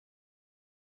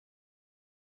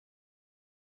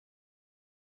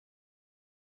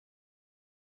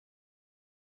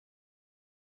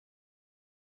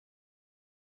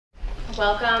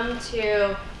Welcome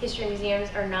to History Museums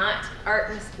Are Not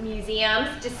Art Museums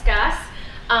Discuss.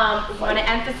 Want to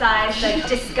emphasize the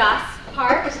discuss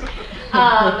part.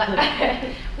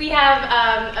 We have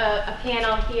a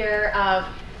panel here of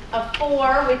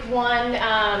four, with one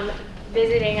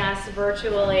visiting us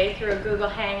virtually through a Google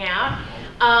Hangout.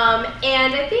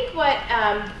 And I think what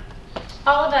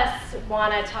all of us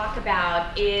want to talk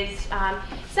about is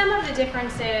some of the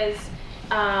differences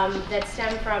that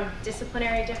stem from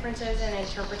disciplinary differences in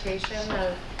interpretation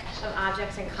of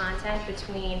objects and content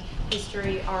between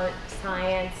history, art,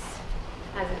 science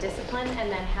as a discipline,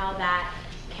 and then how that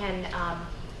can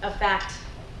affect,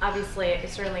 obviously it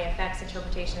certainly affects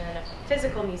interpretation in a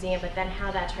physical museum, but then how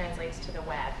that translates to the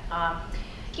web.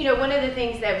 You know, one of the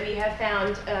things that we have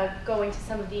found going to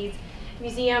some of these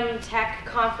museum tech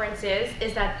conferences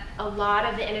is that a lot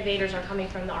of the innovators are coming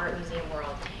from the art museum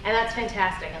world. And that's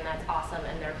fantastic and that's awesome,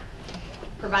 and they're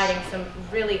providing some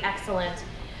really excellent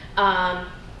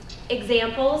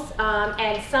examples.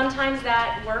 And sometimes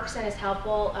that works and is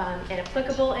helpful and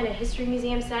applicable in a history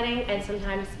museum setting, and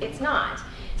sometimes it's not.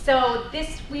 So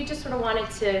we just sort of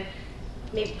wanted to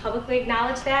maybe publicly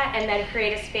acknowledge that, and then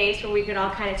create a space where we could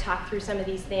all kind of talk through some of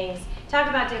these things, talk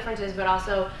about differences, but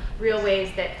also real ways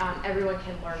that everyone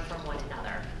can learn from one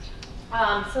another.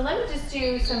 So let me just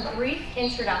do some brief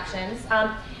introductions.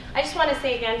 I just want to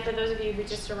say again, for those of you who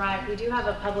just arrived, we do have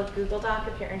a public Google Doc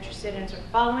if you're interested in sort of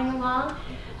following along.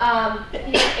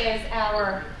 Here is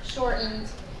our shortened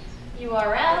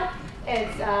URL.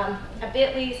 It's a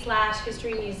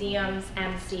bit.ly/History Museums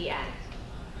MCN.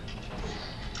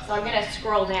 So I'm going to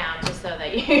scroll down just so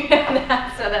that you so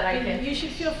that I can. You should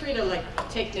feel free to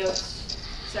take notes,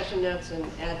 session notes, and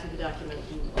add to the document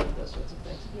and all of those sorts of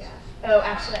things. Yeah. Oh,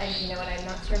 actually, you know what? I'm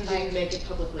not sure if I didn't make it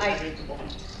publicly readable.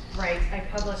 Right. I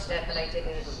published it, but I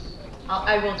didn't.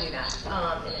 I will do that in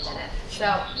a minute.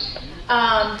 So.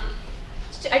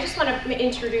 I just want to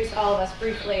introduce all of us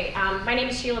briefly. My name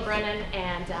is Sheila Brennan,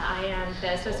 and I am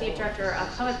the Associate Director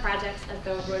of Public Projects at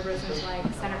the Roy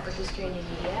Rosenzweig Center for History and New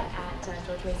Media at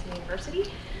George Mason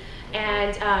University.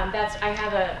 And I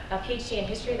have a PhD in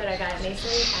history that I got at Mason,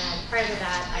 and prior to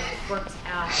that I worked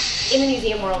in the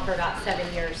museum world for about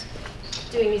 7 years,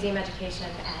 doing museum education,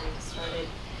 and started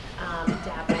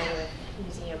dabbling with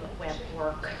museum web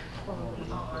work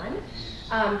early on.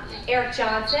 Eric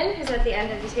Johnson, who's at the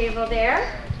end of the table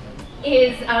there,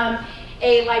 is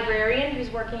a librarian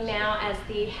who's working now as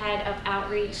the head of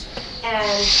outreach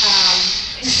and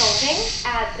consulting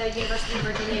at the University of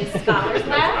Virginia's Scholars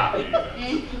Lab.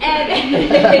 And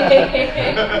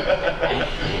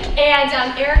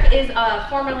Eric is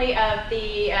formerly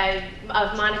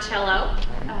of Monticello.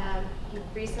 He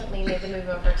recently made the move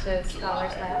over to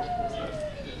Scholars Lab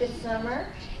this summer.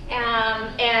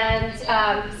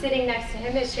 Sitting next to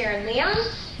him is Sharon Leon.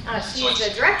 She's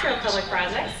the Director of Public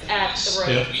Projects at the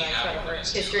Roy Rosenzweig Center for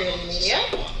History and Media.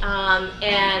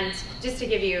 And just to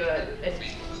give you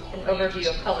an overview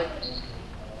of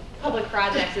public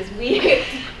projects, is we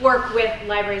work with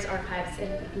libraries, archives,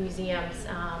 and museums,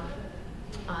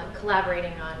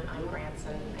 collaborating on grants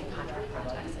and contract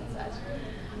projects and such.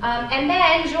 And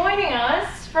then joining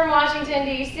us from Washington,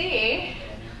 D.C.,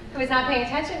 who is not paying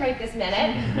attention right this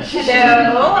minute. No.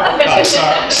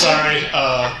 Sorry.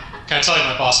 Can I tell you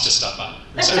my boss just stopped by?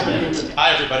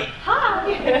 Hi, everybody.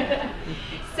 Hi.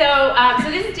 So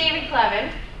this is David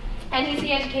Klevan, and he's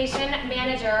the education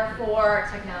manager for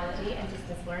technology and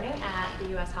distance learning at the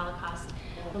U.S. Holocaust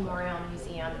Memorial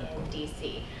Museum in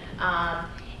D.C.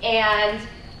 And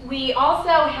we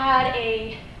also had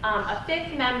a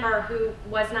fifth member who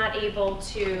was not able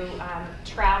to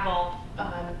travel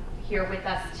here with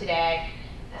us today.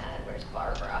 Where's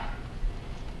Barbara?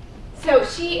 So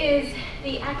she is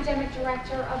the academic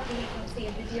director of the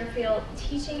Deerfield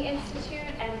Teaching Institute,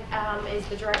 and is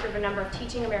the director of a number of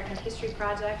teaching American history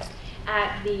projects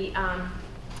at the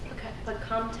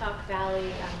Pocumtuck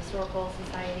Valley Historical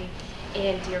Society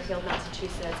in Deerfield,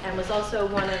 Massachusetts, and was also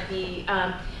one of the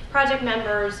project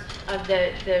members of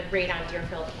the Raid on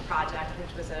Deerfield project,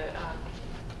 which was a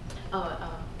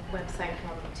website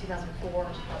from 2004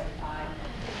 to 2005,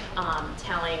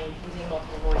 using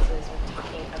multiple voices and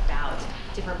talking about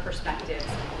different perspectives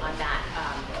on that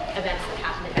events that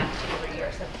happened in that particular year,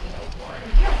 1704 in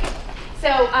Deerfield. So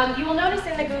you will notice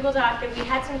in the Google Doc that we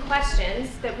had some questions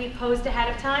that we posed ahead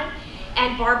of time,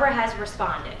 and Barbara has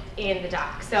responded in the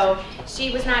doc. So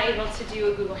she was not able to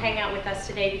do a Google Hangout with us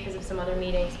today because of some other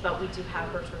meetings, but we do have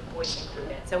her sort of voice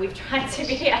included. So we've tried to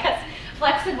be as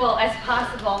flexible as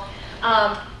possible,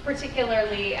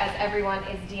 particularly as everyone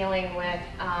is dealing with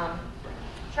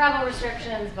travel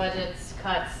restrictions, budgets,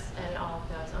 cuts, and all of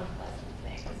those unpleasant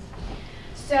things.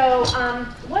 So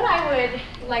what I would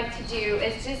like to do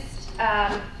is just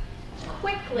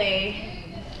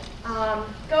quickly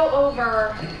go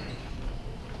over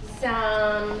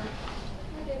some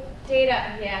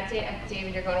data. Yeah,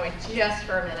 David, you're going away just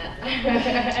for a minute.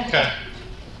 Okay.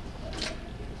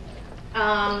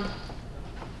 As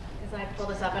I pull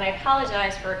this up, and I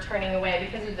apologize for turning away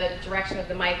because of the direction of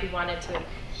the mic. We wanted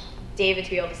David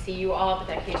to be able to see you all,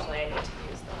 but occasionally I need to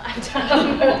use the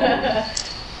laptop.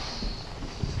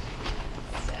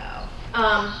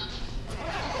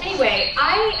 Anyway,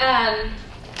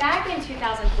 back in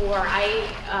 2004, I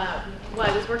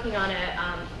was working on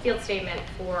a field statement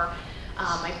for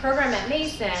my program at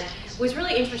Mason. Was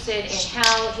really interested in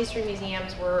how history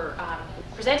museums were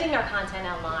presenting their content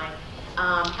online,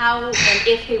 how and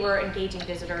if they were engaging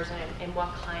visitors and in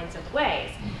what kinds of ways.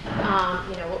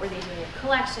 What were they doing with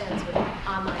collections, with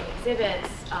online exhibits,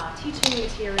 teaching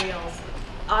materials,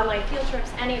 online field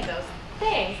trips, any of those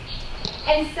things.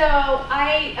 And so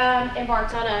I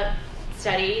embarked on a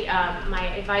study.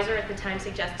 My advisor at the time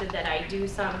suggested that I do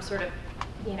some sort of,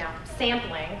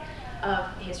 sampling of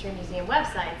history museum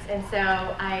websites. And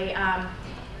so I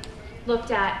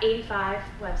looked at 85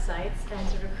 websites and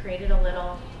sort of created a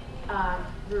little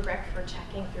rubric for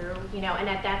checking through, and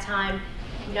at that time,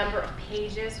 number of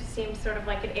pages seemed sort of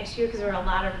like an issue because there were a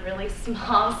lot of really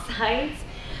small sites.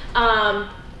 But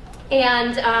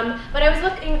I was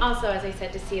looking also, as I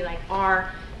said, to see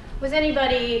was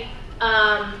anybody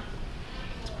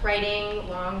writing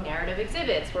long narrative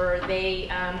exhibits? Were they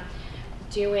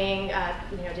doing,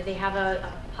 did they have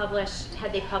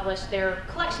had they published their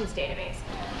collections database?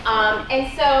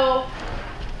 And so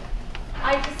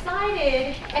I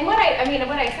decided, and what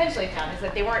I essentially found is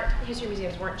that history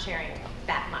museums weren't sharing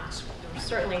that much. There were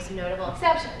certainly some notable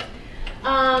exceptions.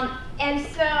 And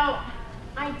so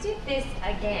I did this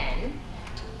again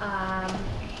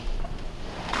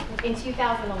in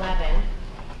 2011,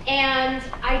 and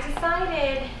I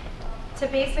decided to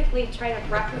basically try to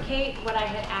replicate what I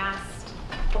had asked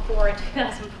before in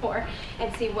 2004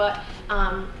 and see what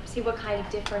kind of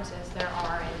differences there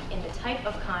are in the type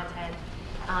of content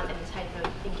and the type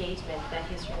of engagement that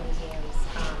history museums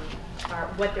are,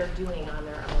 what they're doing on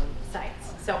their own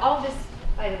sites. So all of this,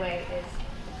 by the way, is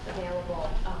available.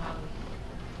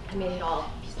 I made it all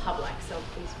public, so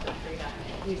please feel free to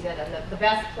use it. And the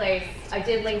best place, I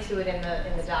did link to it in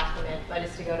the document, but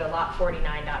is to go to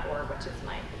lot49.org, which is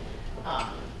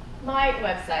my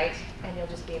website, and you'll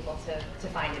just be able to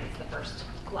find it. It's the first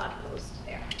blog post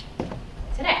there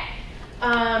today.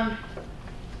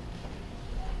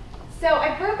 So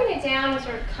I've broken it down into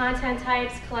sort of content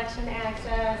types, collection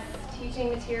access, teaching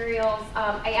materials.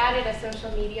 I added a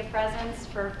social media presence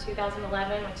for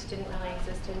 2011, which didn't really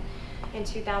exist in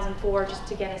 2004, just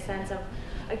to get a sense of,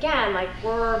 again, I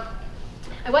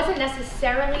wasn't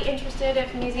necessarily interested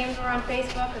if museums were on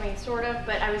Facebook, sort of,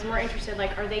 but I was more interested,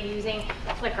 are they using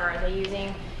Flickr, are they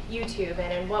using YouTube,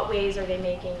 and in what ways are they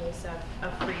making use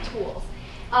of free tools?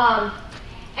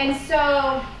 And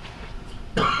so,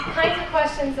 the kinds of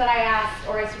questions that I asked,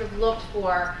 or I sort of looked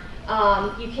for,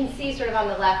 you can see sort of on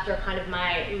the left are kind of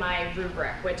my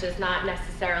rubric, which is not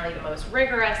necessarily the most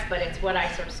rigorous, but it's what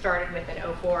I sort of started with in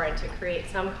 2004, and to create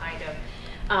some kind of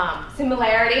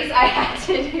similarities, I had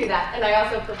to do that. And I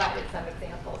also provided some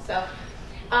examples. So,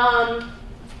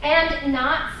 and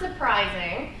not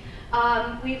surprising,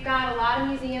 we've got a lot of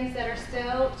museums that are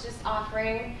still just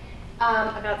offering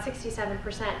about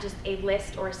 67% just a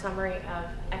list or a summary of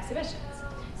exhibitions.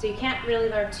 So you can't really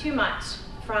learn too much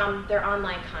from their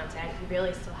online content. You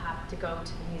really still have to go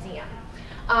to the museum.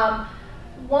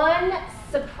 One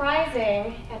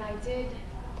surprising, and I did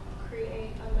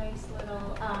create a nice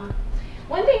little,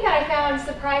 one thing that I found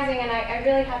surprising, and I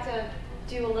really had to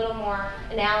do a little more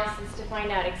analysis to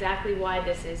find out exactly why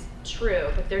this is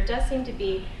true, but there does seem to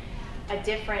be a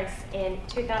difference in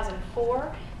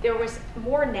 2004. There was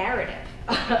more narrative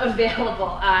available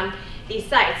on these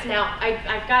sites. Now,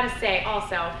 I've got to say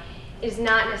also, it is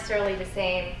not necessarily the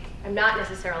same. I'm not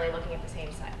necessarily looking at the same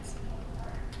sites.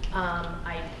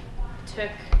 I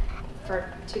took, for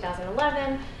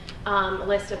 2011, a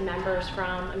list of members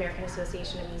from American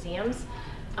Association of Museums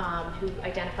who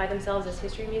identify themselves as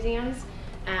history museums,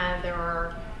 and there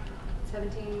were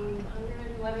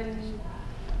 1,700,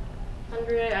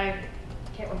 1,100, I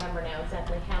can't remember now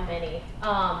exactly how many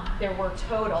there were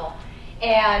total,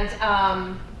 and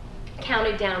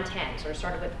counted down 10, so we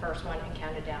started with the first one and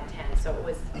counted down 10, so it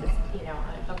was a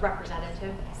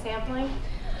representative sampling.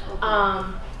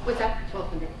 What's that?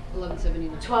 1,200,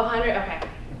 1,179. 1,200, okay.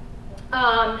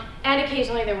 And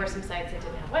occasionally there were some sites that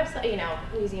didn't have websites,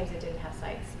 museums that didn't have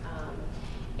sites.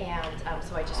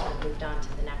 So I just sort of moved on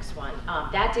to the next one.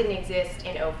 That didn't exist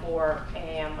in '04.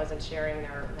 AAM wasn't sharing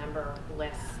their member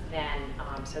lists then,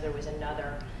 so there was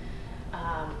another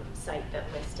site that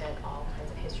listed all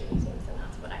kinds of history museums, and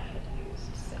that's what I had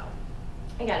used. So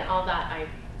again, all that, I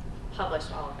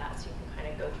published all of that, so you can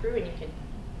kind of go through and you can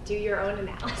do your own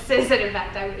analysis, and in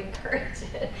fact, I would encourage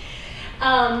it.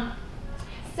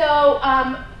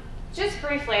 Just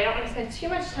briefly, I don't want to spend too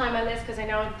much time on this because I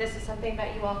know this is something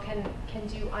that you all can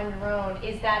do on your own,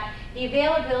 is that the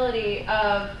availability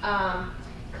of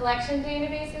collection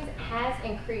databases has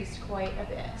increased quite a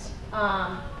bit.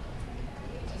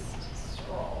 Just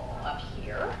scroll up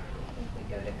here. If we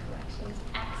go to collections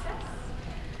access.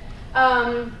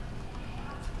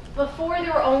 Before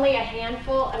there were only a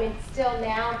handful. I mean, still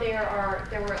now there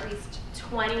were at least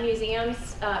 20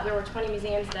 museums. There were 20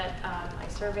 museums that I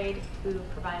surveyed who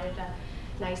provided a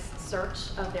nice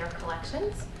search of their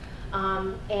collections.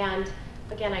 And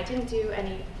again, I didn't do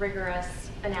any rigorous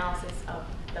analysis of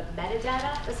the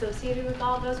metadata associated with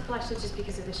all of those collections just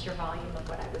because of the sheer volume of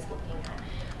what I was looking at.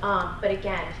 But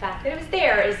again, the fact that it was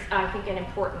there is, I think, an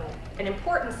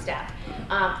important step.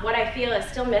 What I feel is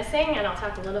still missing, and I'll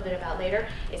talk a little bit about later,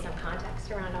 is some context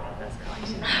around all of those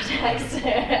collection objects.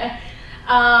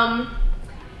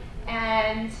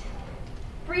 And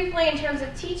briefly, in terms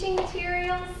of teaching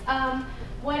materials,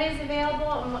 what is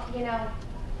available? You know,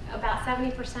 about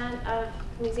 70% of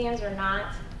museums are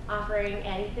not offering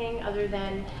anything other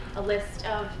than a list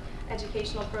of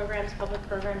educational programs, public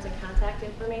programs, and contact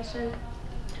information.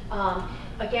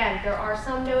 Again, there are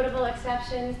some notable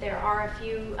exceptions. There are a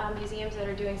few museums that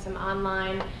are doing some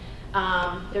online,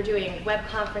 they're doing web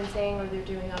conferencing, or they're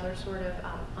doing other sort of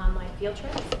online field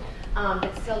trips.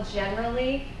 But still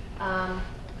generally,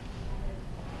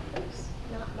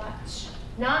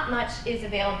 not much is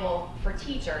available for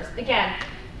teachers. Again,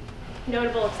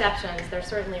 notable exceptions. There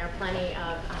certainly are plenty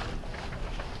of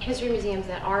history museums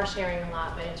that are sharing a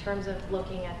lot, but in terms of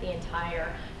looking at the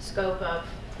entire scope of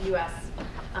U.S.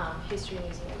 History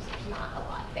museums, there's not a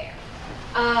lot there.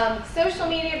 Social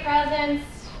media presence,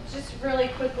 just really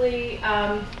quickly,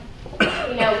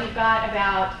 you know, we've got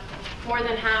about more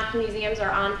than half museums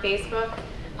are on Facebook,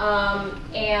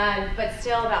 but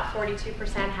still about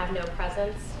 42% have no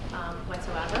presence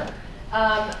whatsoever.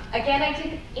 Again, I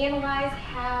didn't analyze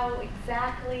how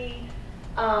exactly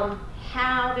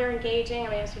how they're engaging. I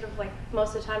mean, it's sort of like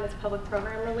most of the time it's public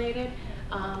program related,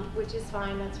 which is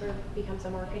fine. That sort of becomes a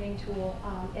marketing tool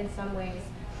in some ways.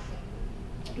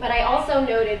 But I also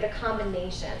noted the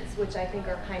combinations, which I think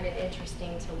are kind of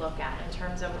interesting to look at in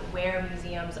terms of where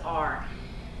museums are.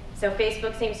 So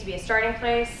Facebook seems to be a starting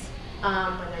place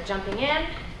when they're jumping in.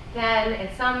 And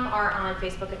some are on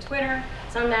Facebook and Twitter.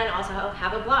 Some then also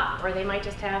have a blog, or they might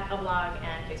just have a blog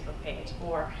and Facebook page,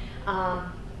 or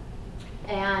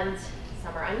and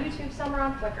some are on YouTube, some are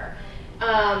on Flickr.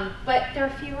 But there are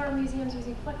fewer museums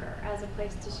using Flickr as a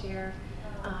place to share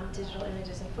digital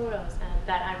images and photos, and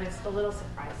that I was a little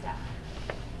surprised at.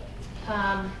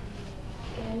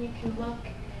 And you can look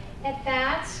at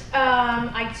that.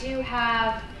 I do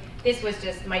have, this was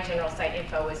just, my general site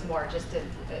info was more just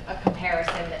a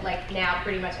comparison that, like, now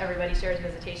pretty much everybody shares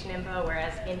visitation info,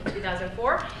 whereas in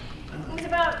 2004, it was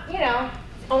about, you know,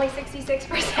 only 66%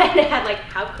 had, like,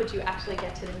 how could you actually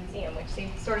get to the museum, which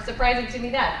seemed sort of surprising to me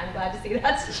then. I'm glad to see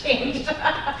that's changed.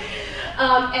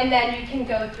 And then you can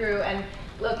go through and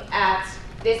look at,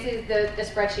 this is the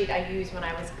spreadsheet I used when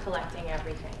I was collecting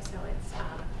everything. So it's,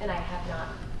 and I have not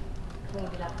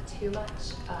cleaned it up too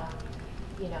much.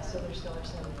 You know, so there still are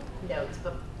some notes,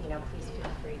 but, you know, please feel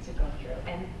free to go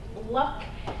through and look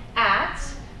at,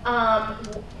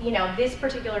 you know, this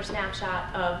particular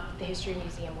snapshot of the History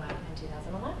Museum web in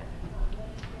 2011.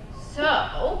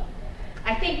 So,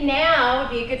 I think now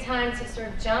would be a good time to sort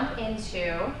of jump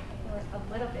into, we're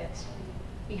a little bit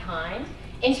behind,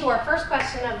 into our first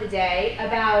question of the day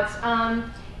about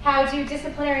how do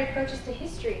disciplinary approaches to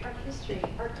history,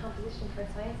 art composition for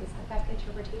sciences affect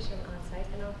interpretation on-site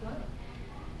and offline?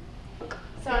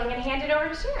 So I'm going to hand it over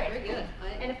to Sharon. Very good.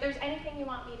 And if there's anything you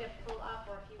want me to pull up,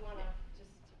 or if you want to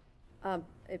just...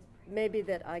 It may be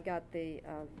that I got the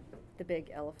big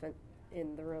elephant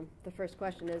in the room. The first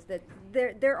question is that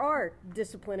there are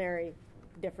disciplinary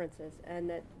differences,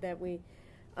 and that we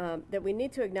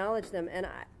need to acknowledge them. And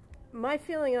my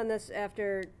feeling on this,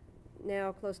 after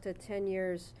now close to 10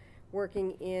 years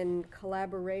working in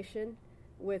collaboration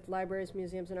with libraries,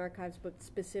 museums, and archives, but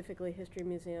specifically history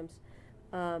museums,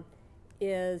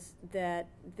 is that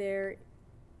there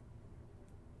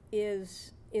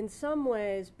is, in some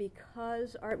ways,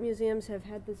 because art museums have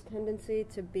had this tendency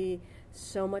to be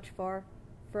so much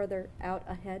further out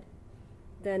ahead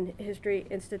than history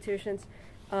institutions,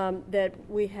 that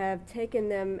we have taken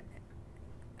them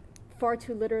far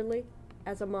too literally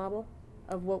as a model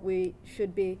of what we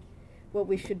should be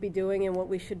doing and what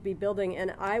we should be building.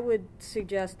 And I would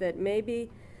suggest that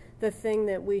maybe the thing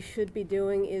that we should be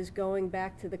doing is going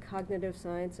back to the cognitive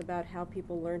science about how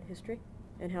people learn history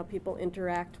and how people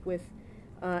interact with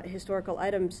historical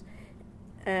items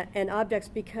and objects,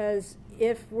 because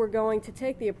if we're going to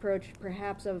take the approach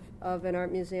perhaps of an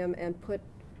art museum and put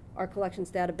our collections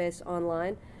database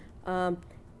online,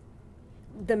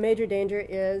 the major danger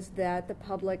is that the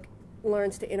public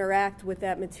learns to interact with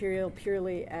that material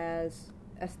purely as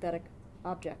aesthetic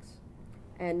objects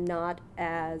and not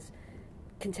as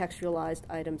contextualized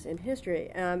items in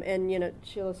history. And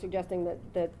Sheila's suggesting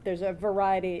that there's a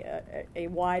variety, a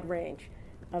wide range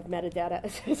of metadata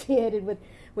associated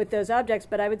with those objects.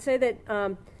 But I would say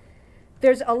that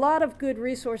there's a lot of good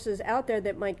resources out there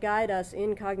that might guide us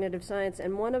in cognitive science,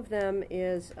 and one of them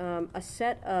is a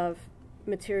set of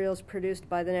materials produced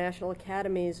by the National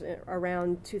Academies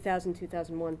around 2000,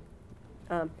 2001,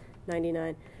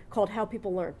 99, called How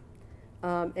People Learn.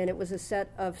 And it was a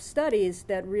set of studies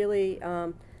that really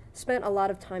spent a lot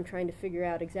of time trying to figure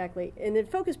out exactly, and it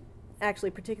focused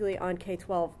actually particularly on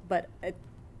K-12, but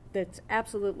that's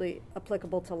absolutely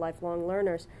applicable to lifelong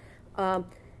learners,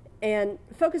 and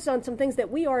focused on some things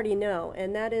that we already know,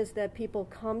 and that is that people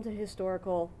come to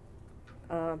historical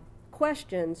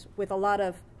questions with a lot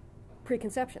of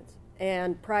preconceptions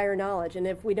and prior knowledge, and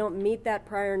if we don't meet that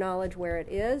prior knowledge where it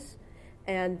is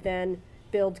and then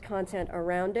build content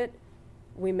around it,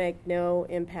 we make no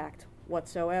impact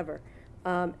whatsoever.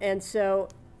 And so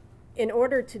in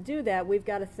order to do that, we've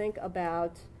got to think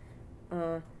about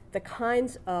the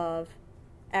kinds of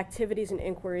activities and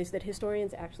inquiries that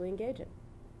historians actually engage in,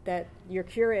 that your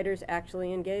curators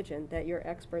actually engage in, that your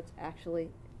experts actually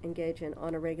engage in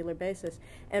on a regular basis,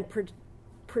 and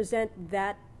present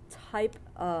that type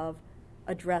of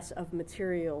address of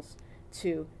materials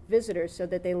to visitors so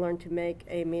that they learn to make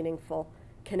a meaningful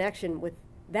connection with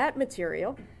that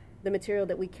material, the material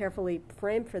that we carefully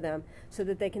frame for them, so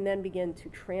that they can then begin to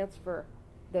transfer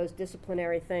those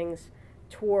disciplinary things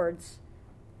towards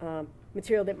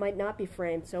material that might not be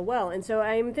framed so well. And so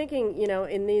I'm thinking,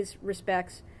 in these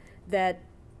respects, that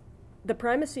the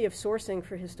primacy of sourcing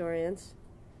for historians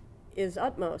is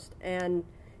utmost, and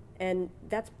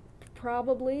that's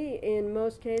probably in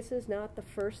most cases not the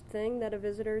first thing that a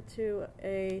visitor to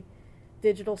a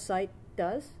digital site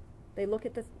does. They look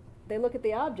at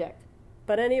the object.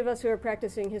 But any of us who are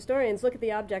practicing historians look at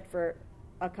the object for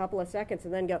a couple of seconds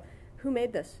and then go, who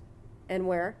made this, and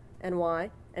where, and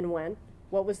why, and when?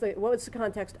 What was the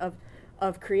context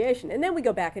of creation? And then we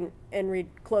go back and read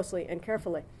closely and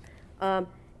carefully.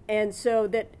 And so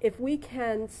that if we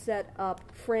can set up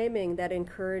framing that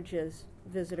encourages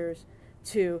visitors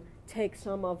to take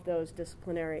some of those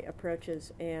disciplinary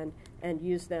approaches and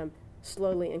use them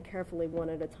slowly and carefully, one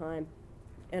at a time,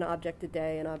 an object a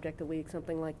day, an object a week,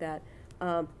 something like that,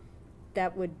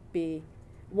 that would be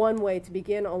one way to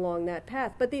begin along that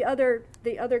path. But the other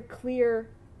clear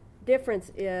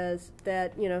difference is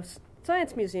that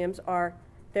science museums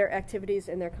their activities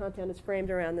and their content is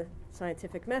framed around the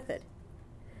scientific method,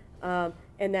 and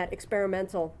that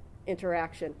experimental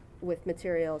interaction with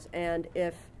materials. And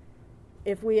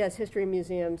if we as history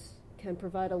museums can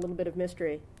provide a little bit of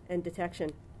mystery and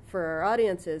detection for our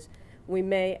audiences, we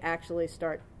may actually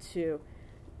start to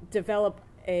develop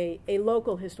a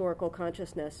local historical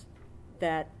consciousness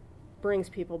that brings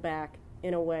people back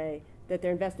in a way that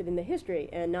they're invested in the history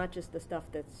and not just the stuff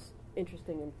that's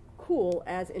interesting and cool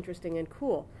as interesting and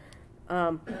cool.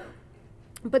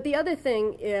 But the other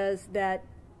thing is that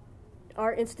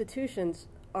our institutions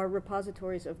are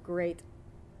repositories of great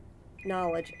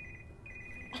knowledge.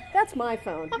 That's my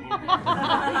phone.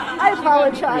 I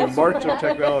apologize. The march of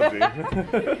technology.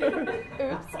 Oops.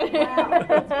 Wow.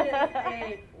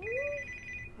 It's been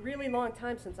a really long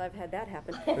time since I've had that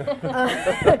happen.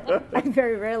 I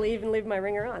very rarely even leave my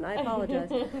ringer on. I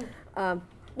apologize.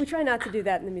 We try not to do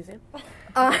that in the museum.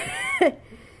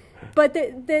 But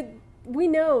we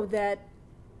know that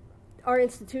our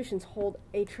institutions hold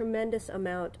a tremendous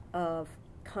amount of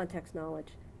context knowledge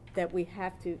that we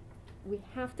have to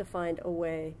find a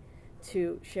way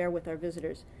to share with our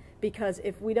visitors, because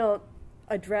if we don't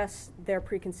address their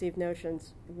preconceived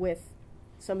notions with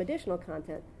some additional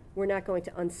content, we're not going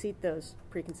to unseat those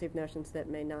preconceived notions that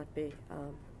may not be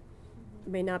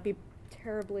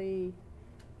terribly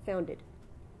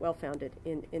well founded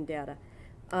in data.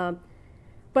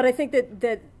 But I think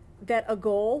that a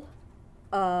goal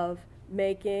of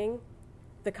making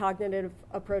the cognitive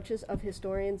approaches of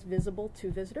historians visible to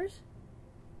visitors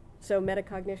so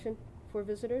metacognition for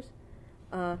visitors,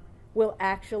 will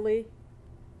actually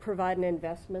provide an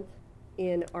investment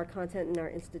in our content and our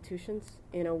institutions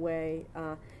in a way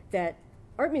that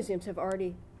art museums have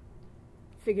already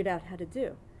figured out how to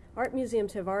do. Art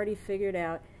museums have already figured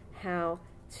out how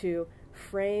to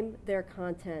frame their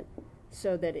content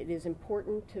so that it is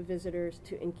important to visitors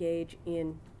to engage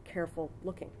in careful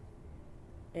looking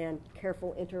and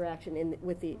careful interaction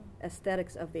with the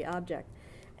aesthetics of the object.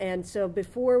 And so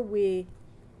before we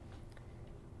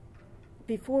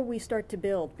start to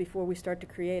build, before we start to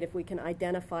create, if we can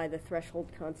identify the threshold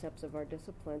concepts of our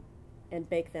discipline and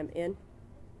bake them in,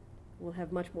 we'll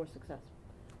have much more success.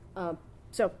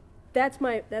 So that's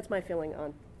my feeling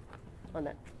on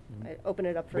that. I open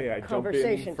it up for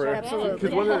conversation. Absolutely.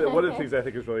 Because one of the things I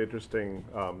think is really interesting,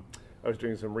 I was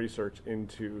doing some research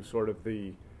into sort of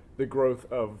the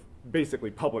growth of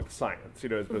basically public science,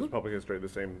 as opposed to public history, the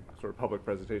same sort of public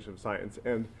presentation of science.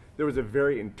 And there was a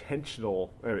very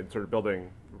intentional, sort of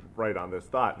building right on this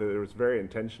thought, that there was very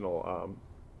intentional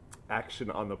action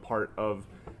on the part of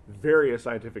various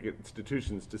scientific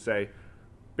institutions to say,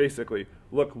 basically,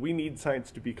 look, we need science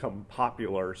to become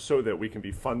popular so that we can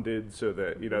be funded, so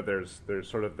that there's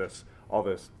sort of all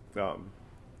this kind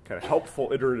of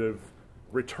helpful iterative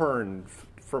return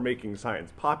for making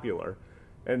science popular,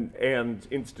 and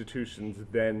institutions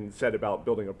then set about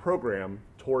building a program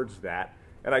towards that.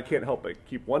 And I can't help but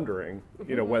keep wondering,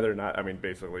 whether or not,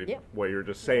 basically what you're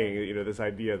just saying, this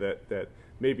idea that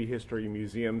maybe history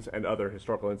museums and other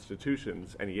historical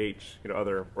institutions, NEH,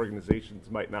 other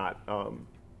organizations might not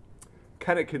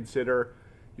kind of consider,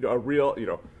 a real,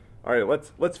 all right,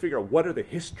 let's figure out what are the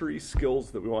history skills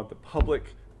that we want the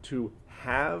public to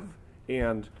have,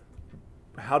 and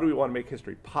how do we want to make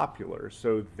history popular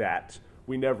so that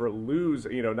we never lose,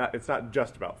 it's not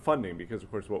just about funding, because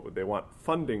of course what they want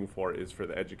funding for is for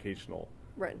the educational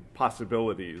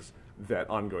possibilities that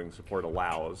ongoing support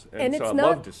allows. And so I'd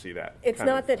love to see that. It's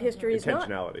not that history is not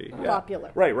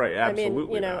popular. Right,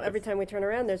 absolutely. Every time we turn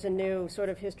around, there's a new sort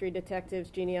of history detectives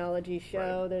genealogy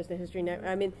show. There's the history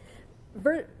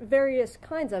various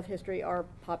kinds of history are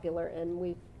popular, and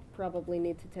we probably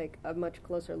need to take a much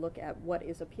closer look at what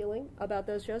is appealing about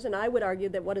those shows. And I would argue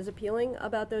that what is appealing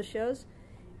about those shows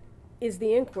is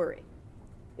the inquiry,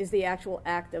 is the actual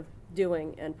act of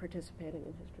doing and participating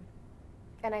in history.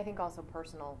 And I think also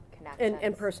personal connections.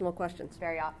 And personal questions.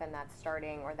 Very often that's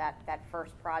starting, or that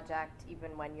first project,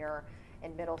 even when you're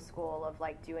in middle school, of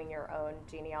like doing your own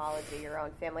genealogy, your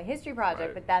own family history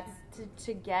project, but that's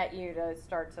to get you to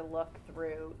start to look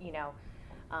through,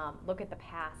 look at the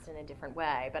past in a different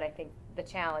way. But I think the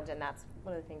challenge, and that's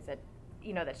one of the things that,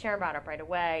 that Sharon brought up right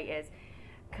away, is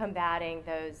combating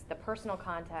the personal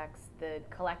context, the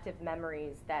collective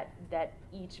memories that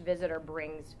each visitor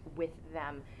brings with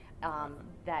them,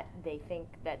 that they think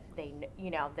that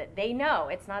they know.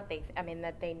 It's not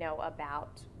that they know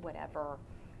about whatever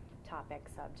topic,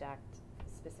 subject,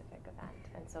 specific event.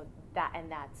 And so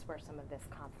that's where some of this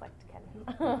conflict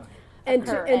can and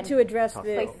to address the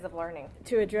places of learning.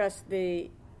 To address the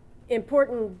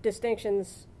important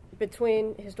distinctions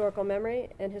between historical memory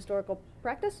and historical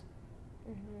practice,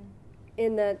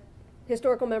 in that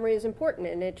historical memory is important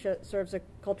and it serves a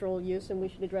cultural use, and we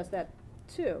should address that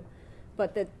too,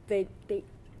 but that they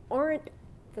aren't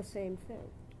the same thing.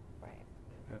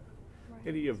 Yeah.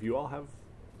 Any of you all have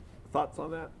thoughts on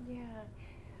that? Yeah.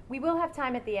 We will have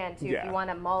time at the end, too, if you want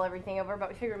to mull everything over, but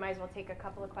we figure we might as well take a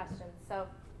couple of questions. So,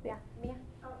 Mia?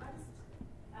 I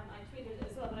tweeted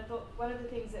as well, but I thought one of the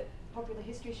things that popular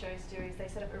history shows do is they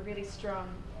set up a really strong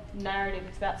narrative.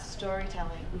 It's about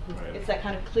storytelling. Right. It's that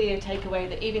kind of clear takeaway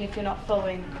that even if you're not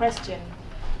following the question,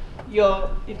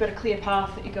 you've got a clear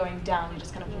path that you're going down. You're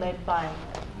just kind of led by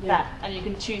that, and you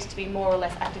can choose to be more or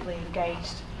less actively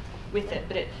engaged with it,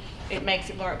 but it makes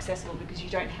it more accessible because you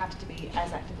don't have to be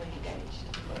as actively engaged.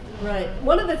 Right.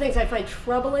 One of the things I find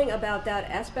troubling about that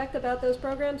aspect about those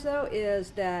programs, though,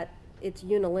 is that it's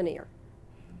unilinear.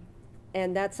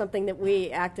 And that's something that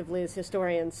we actively as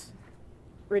historians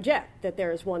reject, that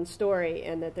there is one story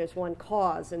and that there's one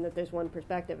cause and that there's one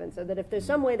perspective. And so that if there's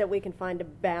some way that we can find a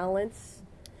balance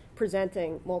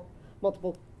presenting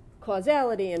multiple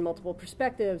causality and multiple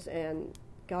perspectives and,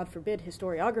 God forbid,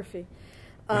 historiography.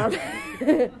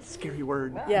 Scary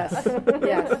word. Yes,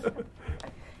 yes.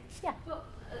 Yeah. Well,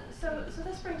 so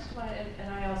this brings to mind,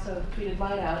 and I also tweeted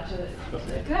mine out.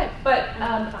 Good. But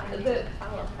I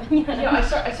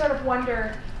sort of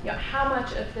wonder, how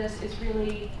much of this is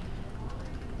really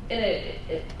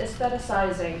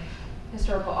aestheticizing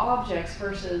historical objects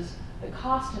versus the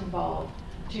cost involved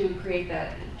to create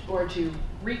that or to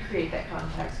recreate that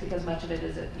context, because much of it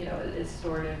is is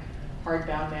stored in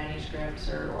hardbound manuscripts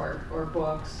or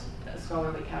books,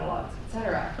 scholarly catalogs,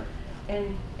 etc.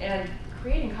 And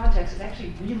creating context is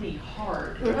actually really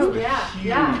hard. Oh, yeah,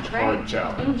 Huge hard right.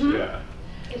 challenge. Mhm. Yeah.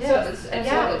 It So, is. and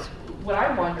Yeah. so what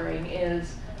I'm wondering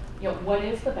is, what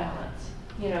is the balance?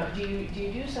 Do you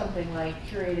do something like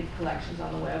curated collections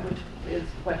on the web, which is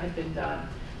what had been done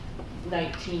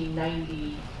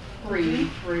 1993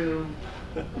 through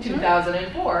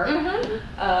 2004,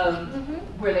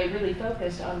 where they really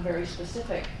focused on very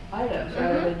specific items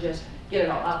rather than just get it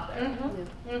all out there.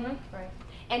 Right.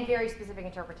 And very specific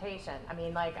interpretation. I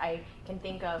mean, like, I can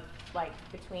think of, like,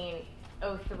 between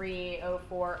 03,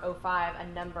 04, 05, a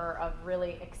number of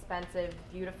really expensive,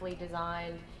 beautifully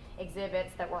designed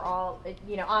exhibits that were all,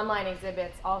 online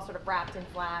exhibits, all sort of wrapped in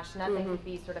flash. Nothing could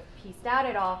be sort of pieced out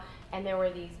at all. And there were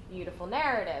these beautiful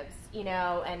narratives,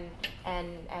 and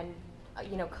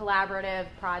collaborative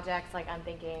projects. Like, I'm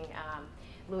thinking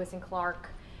Lewis and Clark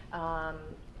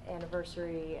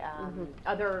anniversary,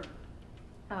 other.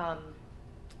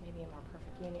 Maybe a more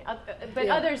perfect union, but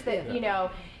others that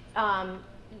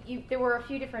there were a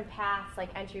few different paths,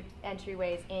 like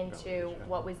entryways into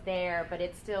what was there, but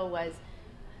it still was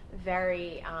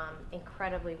very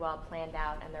incredibly well planned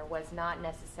out, and there was not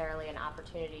necessarily an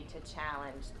opportunity to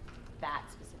challenge that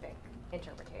specific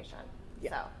interpretation.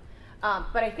 Yeah. So,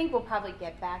 but I think we'll probably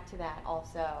get back to that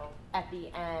also at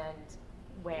the end,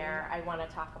 where I want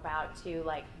to talk about too,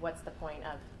 like, what's the point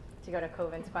of, to go to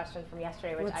Klevan's question from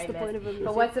yesterday, which I missed.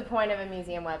 But what's the point of a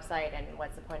museum website, and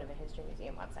what's the point of a history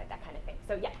museum website, that kind of thing.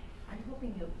 So yeah. I'm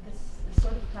hoping this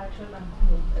sort of touch on,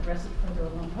 you'll address it further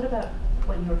along. What about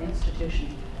when your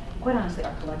institution, quite honestly,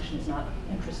 our collection is not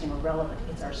interesting or relevant,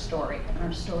 it's our story. And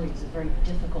our story is a very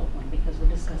difficult one because we're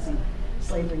discussing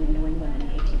slavery in New England in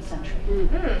the 18th century.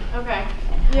 Okay.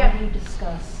 And how do you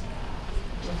discuss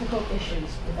difficult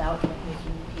issues without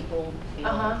making people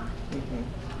feel...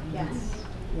 Yes.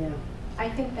 Yeah. I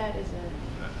think that is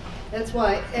That's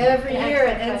why every year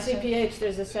at excellent question. NCPH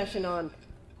there's a session on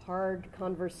hard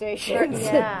conversations.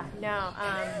 Yeah, no.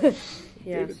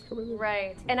 Yeah.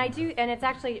 Right. And it's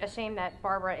actually a shame that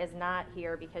Barbara is not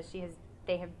here, because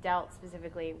they have dealt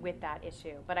specifically with that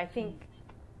issue. But I think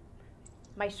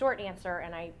my short answer,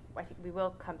 and I think we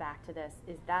will come back to this,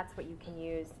 is that's what you can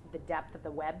use the depth of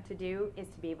the web to do, is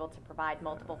to be able to provide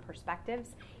multiple perspectives,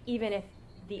 even if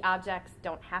the objects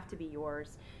don't have to be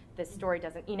yours. The story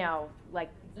doesn't, like,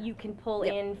 you can pull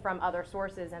in from other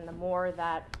sources, and the more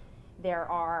that there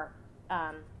are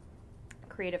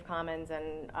Creative Commons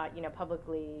and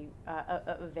publicly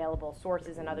available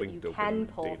sources and other, you can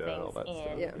pull things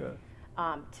in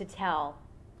to tell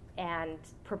and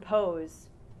propose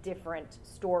different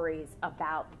stories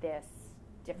about this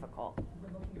difficult.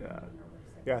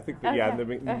 Yeah, I think that,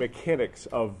 the mechanics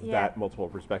of that multiple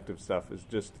perspective stuff is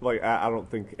just, like, I don't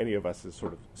think any of us has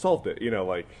sort of solved it.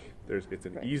 Like, it's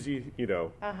an easy,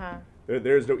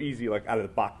 there's no easy, like, out of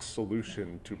the box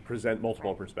solution to present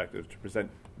multiple perspectives, to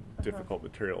present difficult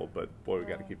material, but boy, we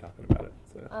got to keep talking about it.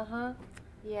 So.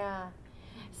 Yeah.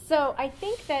 So I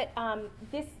think that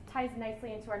this ties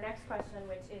nicely into our next question,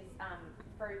 which is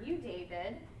for you,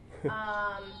 David,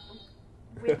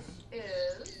 which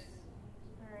is,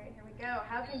 all right, here we go.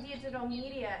 How can digital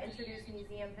media introduce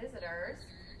museum visitors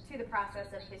to the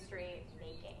process of history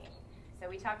making? So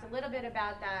we talked a little bit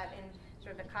about that in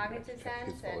sort of the cognitive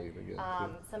sense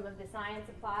and some of the science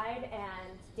applied.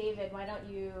 And David, why don't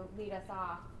you lead us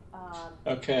off?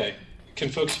 Okay. Can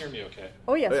folks hear me okay?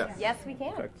 Oh, yes. Yes, we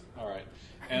can. Perfect. All right.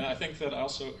 And I think that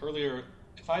also earlier,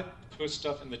 if I post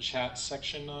stuff in the chat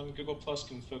section on Google+,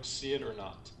 can folks see it or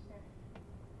not?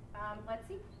 Let's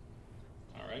see.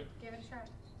 All right. Give it a try.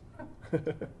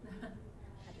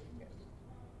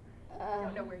 I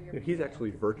don't know where you're. He's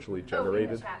actually virtually generated.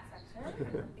 In the chat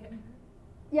section.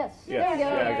 Yes. Yes.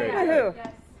 Yeah, Great.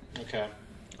 Yes. Okay.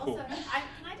 Cool. Also, can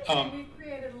I just say we've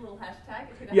created a little hashtag.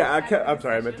 I'm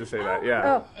sorry, I meant to say that.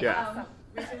 Yeah. Yeah.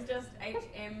 Which is just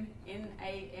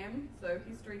HMNAM, so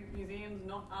history museums,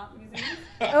 not art museums.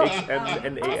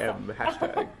 HMNAM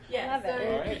hashtag. Yeah, so All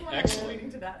right, if you want to excellent. leading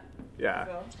to that.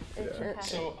 Yeah.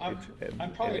 So I'm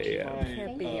probably keep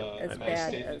my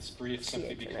statements brief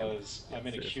simply because I'm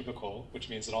in a cubicle, which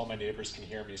means that all my neighbors can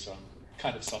hear me, so I'm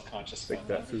kind of self-conscious about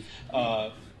that.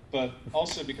 But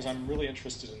also because I'm really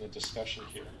interested in the discussion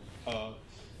here.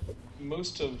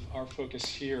 Most of our focus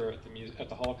here at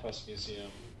the Holocaust Museum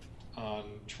on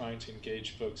trying to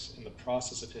engage folks in the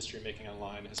process of history making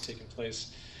online has taken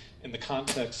place in the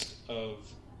context of,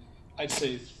 I'd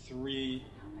say, 3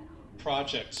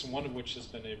 projects, one of which has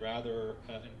been a rather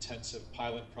intensive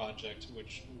pilot project,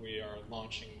 which we are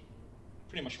launching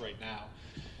pretty much right now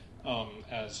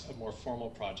as a more formal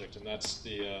project, and that's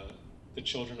the the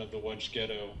Children of the Łódź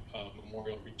Ghetto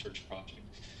Memorial Research Project.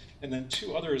 And then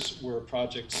 2 others were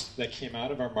projects that came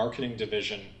out of our marketing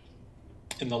division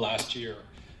in the last year.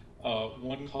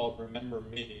 One called Remember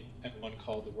Me and one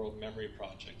called the World Memory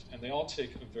Project. And they all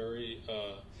take a very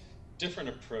different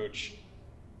approach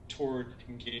toward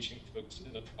engaging folks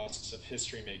in the process of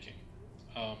history making.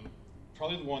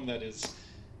 Probably the one that is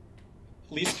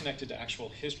least connected to actual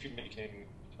history making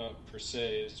per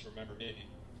se is Remember Me.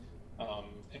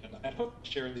 And I hope to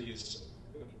share these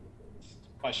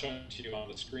by showing it to you on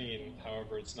the screen.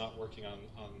 However, it's not working on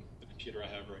the computer I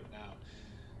have right now.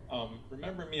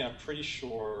 Remember Me, I'm pretty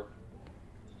sure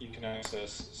you can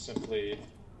access simply,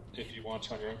 if you want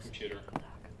to on your own computer,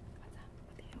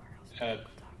 at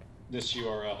this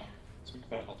URL. So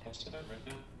I'll test it out right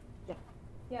now.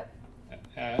 Yeah.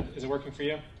 Yep. Is it working for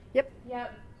you? Yep.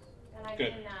 Yep. And I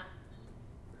Good. can,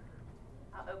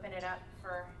 I'll open it up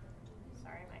for,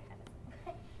 sorry, my head.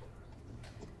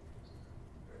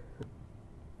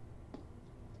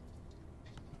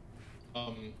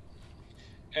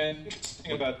 And the interesting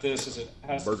thing about this is it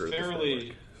has a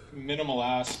fairly minimal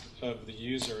ask of the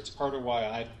user. It's part of why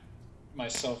I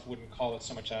myself wouldn't call it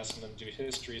so much asking them to do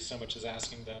history, so much as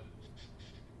asking them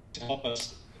to help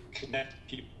us connect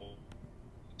people,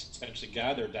 to essentially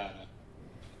gather data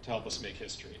to help us make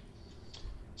history.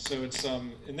 So it's,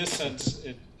 in this sense,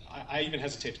 I even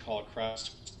hesitate to call it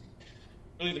crowdsourcing.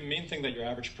 Really the main thing that your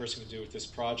average person can do with this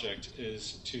project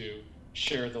is to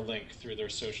share the link through their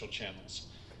social channels.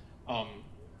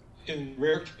 In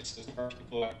rare cases, there are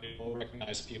people out there who will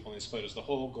recognize people in these photos. The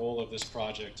whole goal of this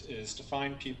project is to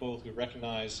find people who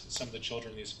recognize some of the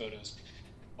children in these photos,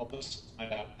 help us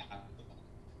find out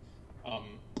how.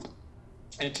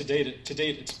 And to date,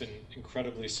 it's been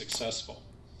incredibly successful.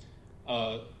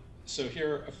 So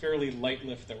here, a fairly light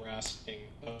lift that we're asking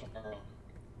of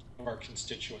our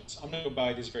constituents. I'm going to go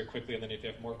by these very quickly, and then if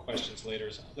you have more questions later,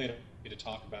 I'll be to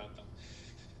talk about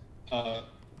them.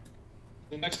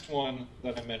 The next one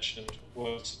that I mentioned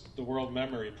was the World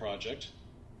Memory Project,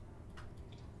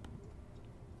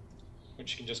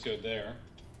 which you can just go there.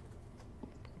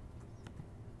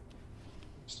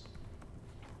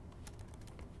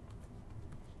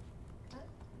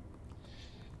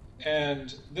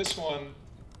 And this one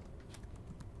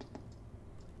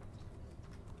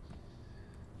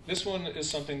is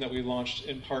something that we launched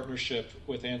in partnership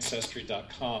with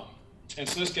Ancestry.com. And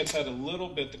so this gets at a little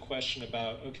bit the question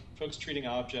about, okay, folks treating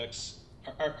objects,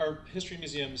 are history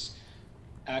museums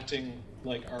acting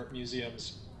like art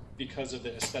museums because of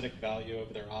the aesthetic value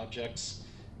of their objects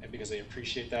and because they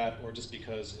appreciate that, or just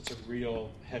because it's a real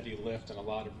heavy lift and a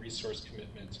lot of resource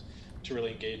commitment to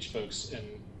really engage folks in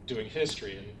doing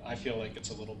history? And I feel like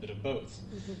it's a little bit of both.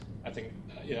 Mm-hmm. I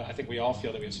think we all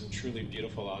feel that we have some truly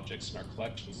beautiful objects in our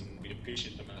collections and we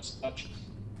appreciate them as such.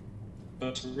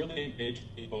 But to really engage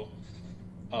people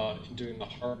in doing the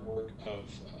hard work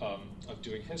of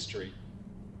doing history,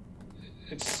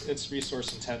 it's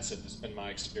resource intensive, has been my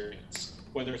experience,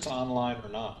 whether it's online or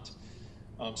not.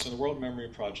 So the World Memory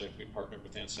Project, we partnered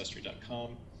with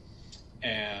Ancestry.com,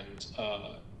 and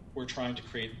we're trying to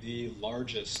create the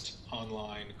largest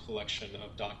online collection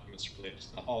of documents related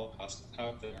to the Holocaust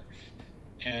out there.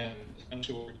 And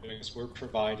essentially what we're doing is we're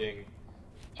providing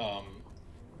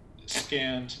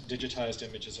scanned, digitized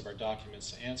images of our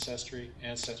documents to Ancestry.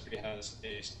 Ancestry has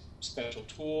a special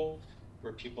tool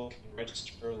where people can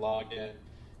register, log in,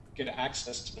 get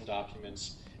access to the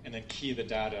documents, and then key the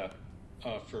data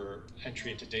for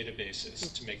entry into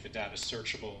databases to make the data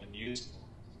searchable and usable.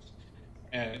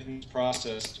 And in this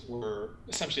process, we're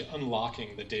essentially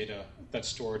unlocking the data that's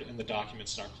stored in the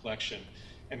documents in our collection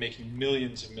and making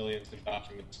millions and millions of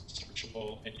documents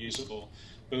searchable and usable,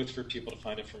 both for people to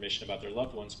find information about their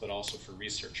loved ones, but also for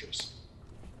researchers.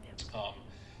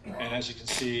 And as you can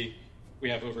see, we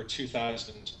have over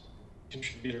 2,000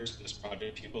 contributors to this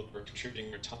project, people who are contributing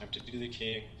their time to do the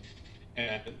keying.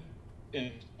 And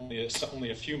in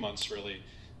only a few months, really,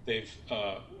 they've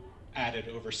added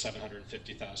over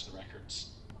 750,000 records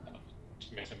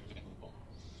to make them available.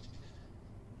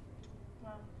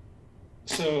 Wow.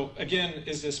 So again,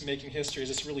 is this making history? Is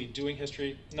this really doing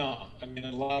history? No. I mean,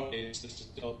 in a lot of ways, this is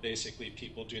still basically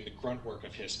people doing the grunt work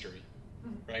of history,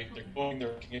 right? They're going, they're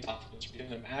looking at documents, we're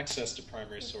giving them access to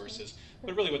primary sources,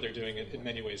 but really what they're doing in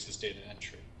many ways is data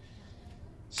entry.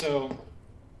 So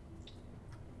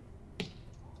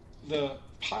the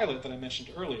pilot that I mentioned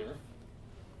earlier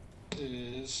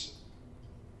is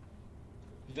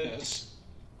this,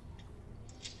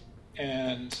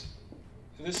 and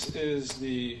this is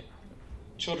the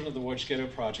Children of the Łódź Ghetto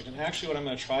project. And actually what I'm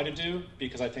going to try to do,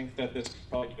 because I think that this could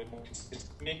probably be more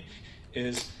consistent to me,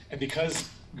 is, and because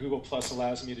Google Plus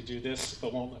allows me to do this,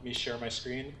 but won't let me share my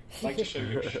screen, I'd like to show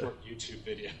you a short YouTube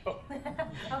video.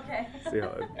 Okay.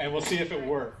 And we'll see if it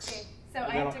works. Okay. So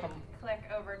I have to click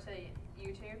over to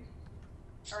YouTube?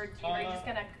 Or are you just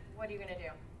going to, what are you going to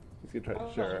do? He's going to try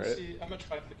to share it. I'm going to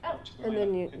try to click over to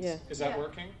and then Is that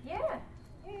working? Yeah.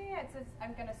 It says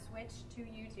I'm going to switch to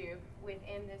YouTube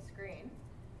within this screen.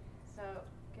 So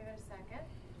give it a second.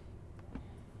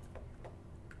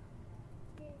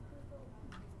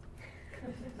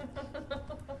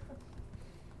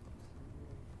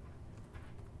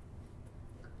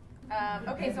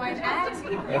 Okay, so I'm at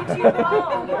YouTube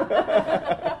home.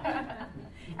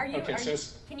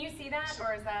 Can you see that,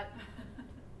 or is that?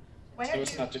 Why don't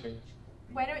it's not doing.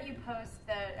 Why don't you post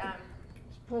the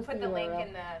put the link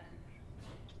in the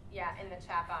in the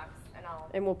chat box,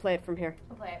 and we'll play it from here.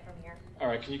 We'll play it from here. All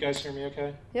right, can you guys hear me?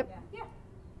 Okay. Yep. Yeah.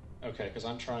 Okay, because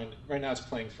I'm trying. Right now, it's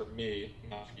playing for me,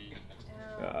 not for you.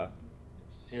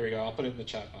 Here we go. I'll put it in the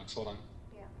chat box. Hold on.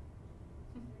 Yeah.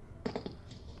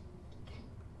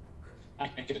 I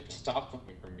can't get it to stop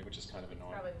playing for me, which is kind of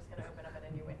annoying. Probably just going to open up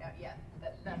a new window. Yeah,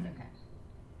 that's okay.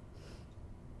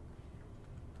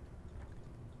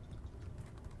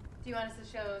 Do you want us to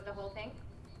show the whole thing?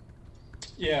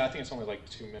 Yeah, I think it's only like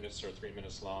 2 minutes or 3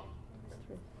 minutes long.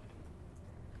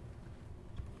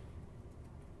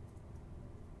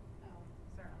 Oh,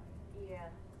 sorry. Yeah.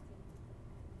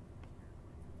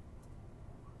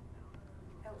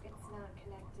 Oh, it's not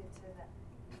connected to the.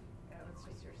 Oh, it's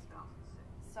just your screen.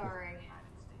 Sorry. I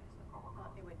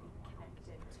thought it would be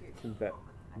connected to. Is that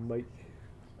mic?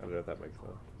 I don't know if that makes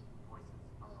sense.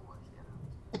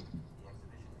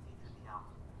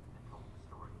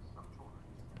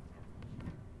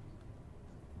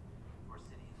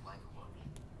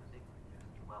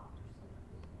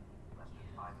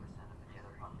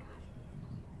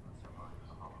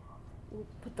 We'll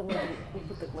put the link in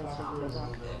the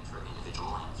doc. For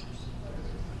individual answers.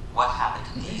 What happened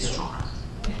to these children?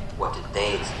 What did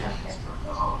they experience during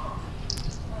the Holocaust?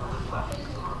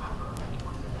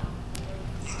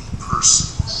 Any person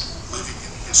living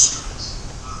in history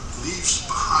leaves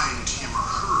behind him or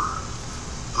her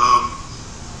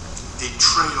a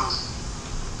trail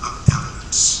of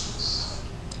evidence.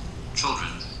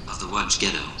 Children of the Łódź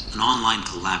Ghetto, an online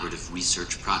collaborative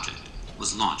research project,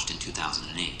 was launched in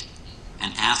 2008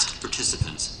 and asked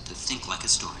participants to think like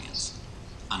historians,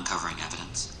 uncovering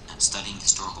evidence and studying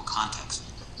historical context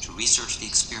to research the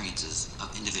experiences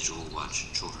of individual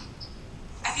Łódź children.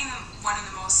 I think one of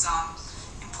the most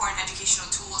important educational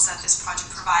tools that this project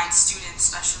provides students,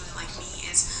 especially like me,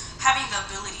 is having the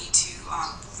ability to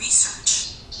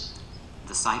research.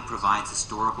 The site provides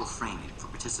historical framing for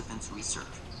participants' research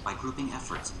by grouping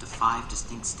efforts into 5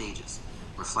 distinct stages,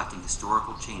 reflecting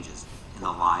historical changes in the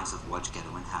lives of Łódź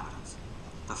Ghetto inhabitants.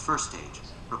 The first stage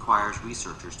requires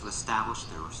researchers to establish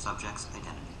their subject's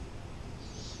identity.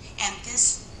 And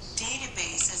this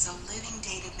database is a living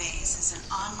database, is an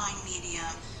online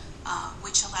medium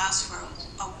which allows for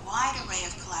a wide array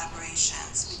of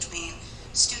collaborations between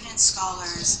students,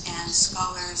 scholars, and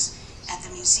scholars at the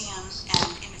museum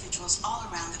and individuals all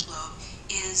around the globe,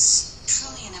 is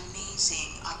truly an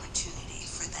amazing opportunity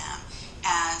for them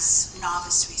as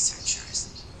novice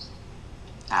researchers.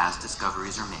 As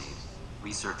discoveries are made,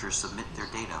 researchers submit their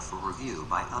data for review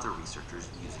by other researchers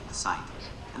using the site,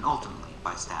 and ultimately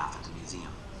by staff at the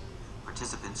museum.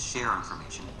 Participants share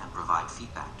information and provide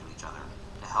feedback to each other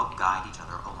to help guide each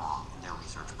other along in their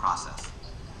research process.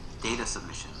 Data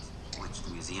submissions, which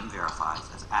the museum verifies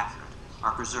as accurate,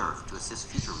 are preserved to assist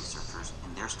future researchers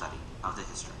in their study of the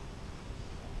history.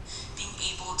 Being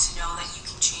able to know that you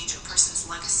can change a person's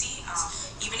legacy,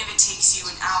 even if it takes you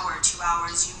an hour, 2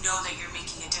 hours, you know that you're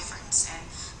making a difference. And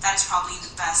that is probably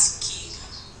the best key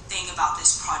thing about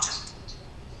this project.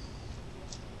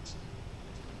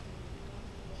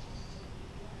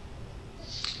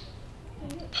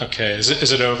 Okay, is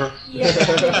it over? Yeah.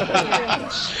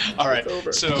 All right.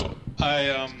 So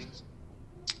I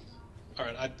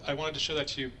wanted to show that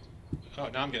to you. Oh,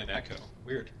 now I'm getting an echo.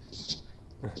 Weird.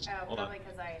 Probably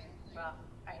because I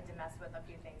had to mess with a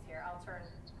few things here. I'll turn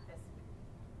this.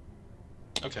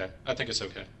 Okay, I think it's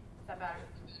okay. Is that better?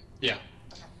 Yeah.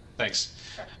 Okay. Thanks.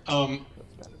 Sure.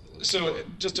 So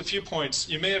just a few points.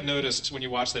 You may have noticed when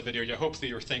you watched that video, hopefully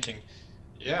you were thinking,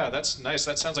 yeah, that's nice.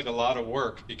 That sounds like a lot of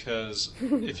work, because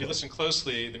if you listen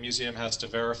closely, the museum has to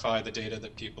verify the data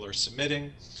that people are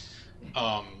submitting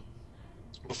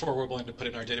before we're willing to put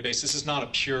it in our database. This is not a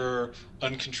pure,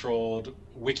 uncontrolled,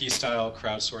 wiki-style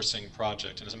crowdsourcing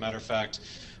project. And as a matter of fact,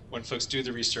 when folks do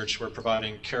the research, we're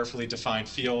providing carefully defined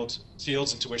fields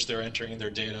into which they're entering their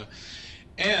data.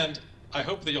 And I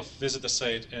hope that you'll visit the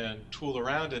site and tool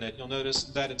around in it. You'll notice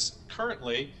that it's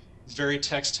currently very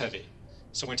text heavy.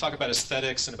 So when we talk about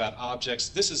aesthetics and about objects,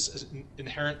 this is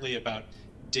inherently about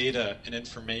data and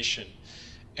information.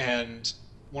 And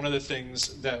one of the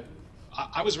things that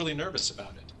I was really nervous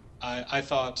about it. I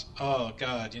thought, oh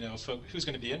God, who's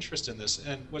going to be interested in this?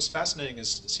 And what's fascinating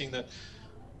is seeing that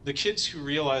the kids who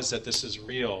realize that this is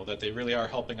real, that they really are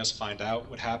helping us find out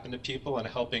what happened to people and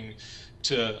helping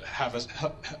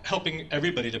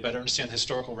everybody to better understand the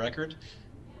historical record,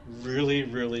 really,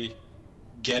 really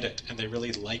get it, and they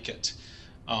really like it.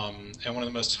 And one of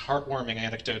the most heartwarming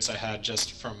anecdotes I had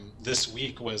just from this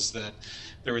week was that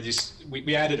there were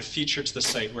we added a feature to the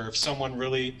site where if someone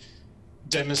really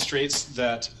demonstrates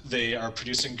that they are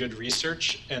producing good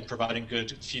research and providing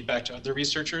good feedback to other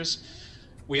researchers,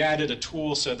 we added a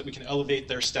tool so that we can elevate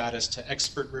their status to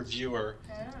expert reviewer,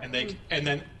 and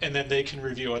then they can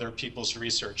review other people's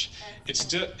research. It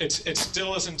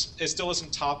still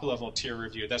isn't top level tier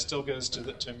review. That still goes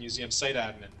to museum site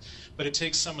admin, but it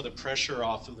takes some of the pressure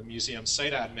off of the museum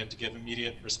site admin to give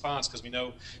immediate response, because we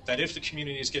know that if the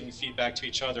community is giving feedback to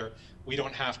each other, we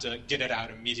don't have to get it out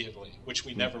immediately, which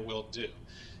we never will do.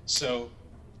 So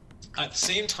at the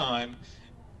same time,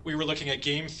 we were looking at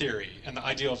game theory and the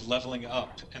idea of leveling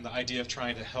up and the idea of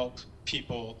trying to help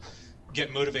people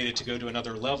get motivated to go to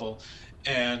another level.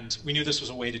 And we knew this was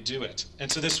a way to do it.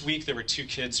 And so this week there were 2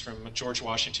 kids from George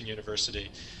Washington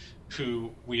University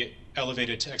who we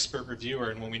elevated to expert reviewer.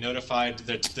 And when we notified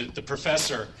the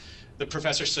professor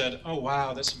said, oh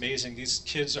wow, that's amazing. These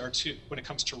kids are when it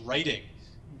comes to writing,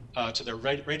 to their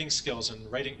writing skills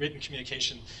and written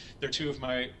communication, they're two of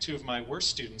my worst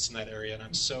students in that area, and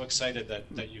I'm so excited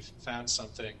that you've found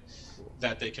something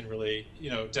that they can really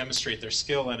demonstrate their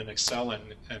skill in and excel in,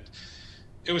 and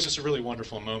it was just a really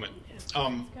wonderful moment.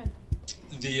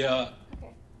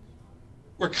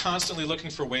 We're constantly looking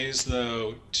for ways,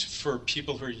 though, for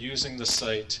people who are using the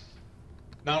site,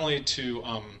 not only to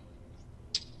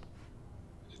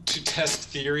test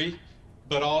theory,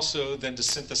 but also then to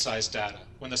synthesize data.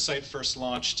 When the site first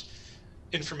launched,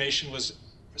 information was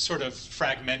sort of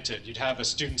fragmented. You'd have a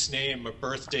student's name, a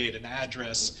birth date, an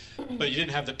address, but you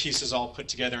didn't have the pieces all put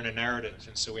together in a narrative.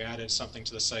 And so we added something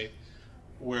to the site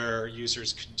where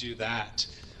users could do that.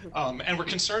 And we're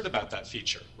concerned about that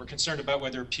feature. We're concerned about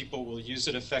whether people will use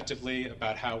it effectively,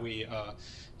 about how we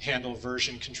handle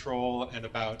version control, and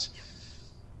about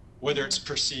whether it's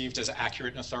perceived as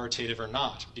accurate and authoritative or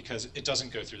not, because it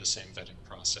doesn't go through the same vetting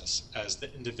process as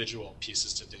the individual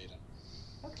pieces to data.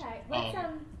 Okay,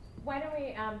 why don't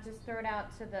we just throw it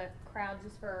out to the crowd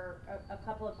just for a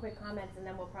couple of quick comments, and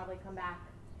then we'll probably come back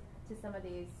to some of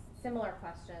these similar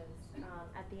questions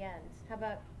at the end. How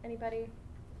about anybody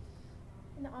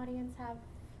in the audience have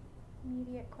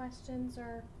immediate questions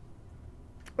or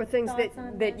things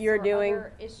that you're doing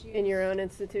in your own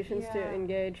institutions to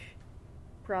engage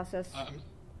process?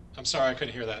 I'm sorry, I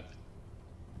couldn't hear that.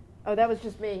 Oh, that was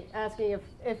just me asking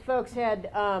if folks had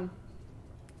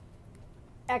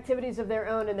activities of their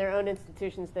own in their own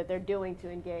institutions that they're doing to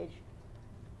engage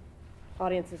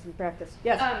audiences in practice.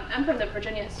 Yes? I'm from the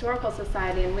Virginia Historical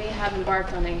Society, and we have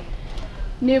embarked on a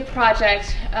new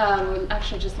project,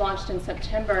 actually just launched in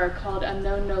September, called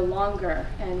Unknown No Longer,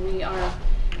 and we are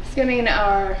skimming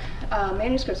our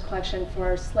manuscripts collection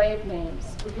for slave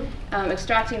names,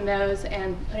 extracting those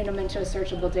and putting them into a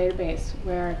searchable database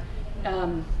where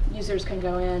users can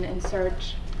go in and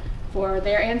search for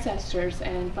their ancestors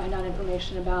and find out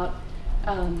information about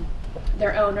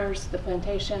their owners, the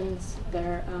plantations,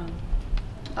 their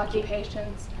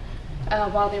occupations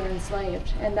while they were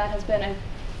enslaved. And that has been a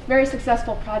very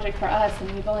successful project for us, and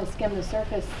we've only skimmed the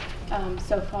surface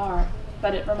so far,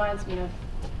 but it reminds me of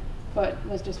what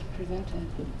was just presented.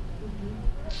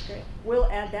 That's great. We'll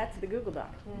add that to the Google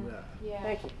Doc. Yeah.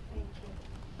 Thank you.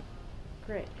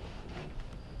 Great.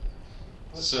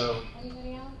 So,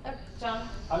 anybody else? John?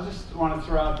 I just want to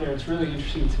throw out there, it's really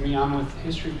interesting to me. I'm with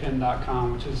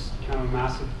historypin.com, which is kind of a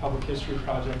massive public history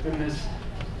project. In this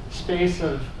space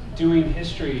of doing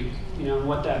history, and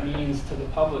what that means to the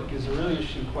public is a really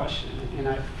interesting question. And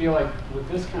I feel like with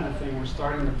this kind of thing, we're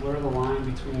starting to blur the line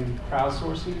between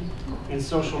crowdsourcing and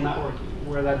social networking,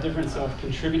 where that difference of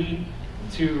contributing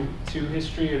to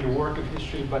history and the work of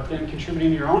history, but then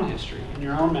contributing your own history and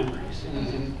your own memories,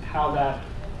 and how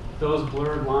those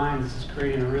blurred lines is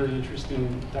creating a really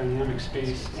interesting dynamic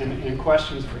space and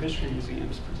questions for history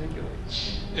museums particularly.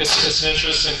 It's an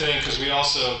interesting thing, because we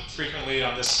also frequently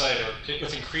on this site,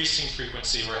 with increasing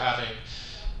frequency, we're having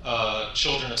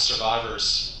children of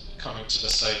survivors coming to the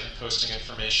site and posting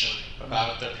information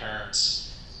about their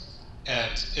parents.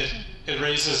 And it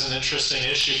raises an interesting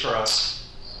issue for us,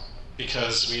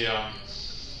 because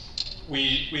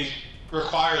we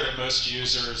require that most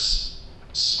users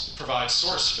provide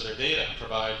source for their data,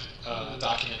 provide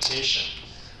documentation.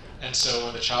 And so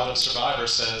when the child of survivor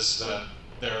says that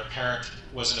their parent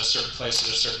was in a certain place at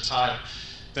a certain time,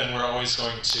 then we're always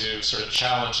going to sort of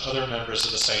challenge other members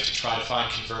of the site to try to find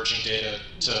converging data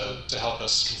to help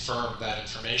us confirm that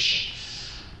information.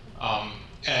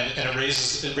 And it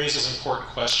raises important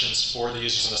questions for the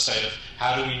users on the site of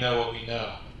how do we know what we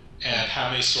know? And how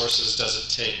many sources does it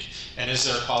take? And is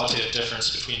there a qualitative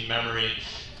difference between memory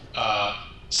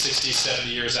 60,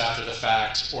 70 years after the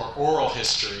fact, or oral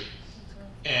history,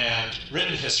 and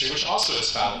written history, which also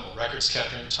is fallible. Records kept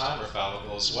during time are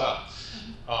fallible as well.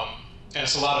 And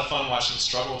it's a lot of fun watching them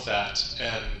struggle with that.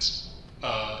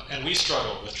 And we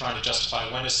struggle with trying to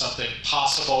justify when is something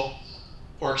possible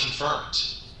or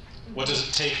confirmed. What does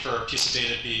it take for a piece of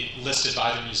data to be listed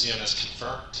by the museum as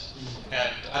confirmed?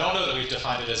 And I don't know that we've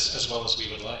defined it as well as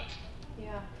we would like.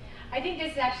 Yeah. I think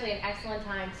this is actually an excellent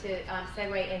time to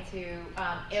segue into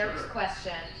Eric's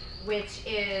question, which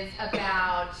is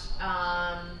about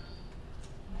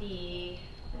the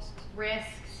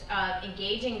risks of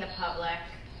engaging the public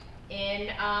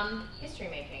in history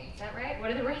making. Is that right?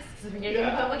 What are the risks of engaging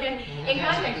the public in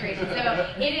content creation?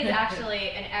 So it is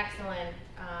actually an excellent,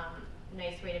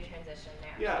 nice way to transition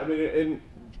there. Yeah, I mean, and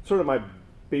sort of my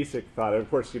basic thought, of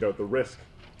course, the risk,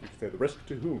 you could say the risk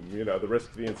to whom, the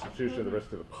risk to the institution, the risk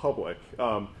to the public.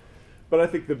 But I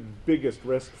think the biggest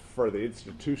risk for the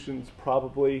institutions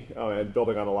probably, and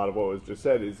building on a lot of what was just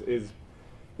said, is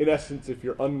in essence, if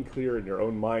you're unclear in your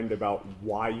own mind about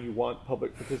why you want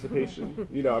public participation,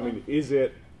 I mean, is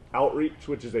it outreach,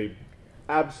 which is a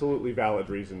absolutely valid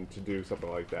reason to do something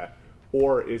like that,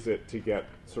 or is it to get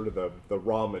sort of the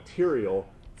raw material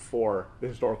for the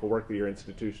historical work that your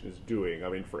institution is doing? I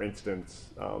mean, for instance,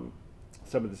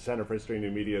 some of the Center for History and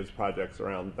New Media's projects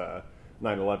around the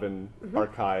 9/11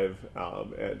 archive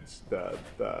and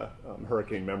the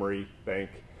Hurricane Memory Bank,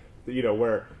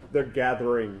 where they're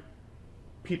gathering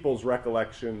people's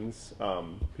recollections,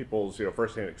 people's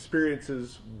firsthand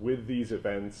experiences with these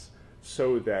events,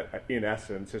 so that in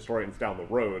essence historians down the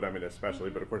road, I mean especially,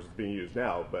 but of course it's being used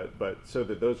now, but so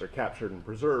that those are captured and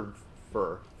preserved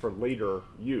for later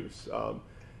use.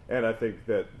 And I think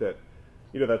that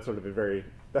that's sort of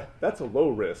that's a low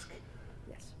risk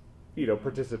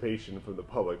participation from the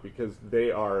public, because they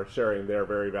are sharing their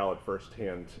very valid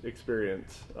firsthand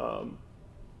experience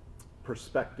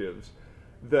perspectives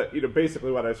that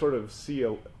basically what I sort of see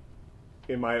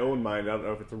in my own mind, I don't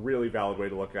know if it's a really valid way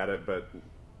to look at it, but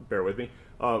bear with me,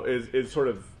 is sort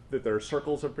of that there are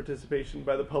circles of participation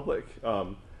by the public.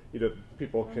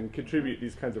 People can contribute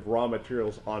these kinds of raw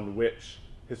materials on which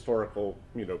historical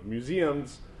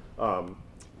museums,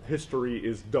 history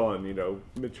is done,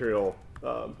 material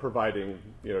providing,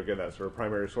 again, that sort of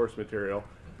primary source material.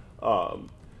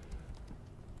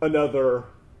 Another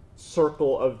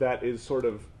circle of that is sort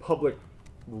of public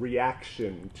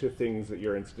reaction to things that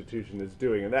your institution is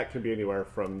doing, and that can be anywhere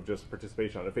from just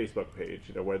participation on a Facebook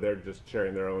page, where they're just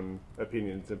sharing their own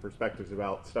opinions and perspectives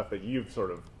about stuff that you've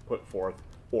sort of put forth,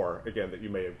 or again that you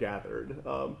may have gathered,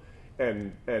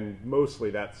 and mostly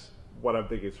that's what I'm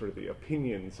thinking is sort of the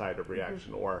opinion side of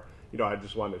reaction, or I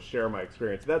just want to share my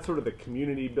experience. That's sort of the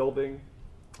community building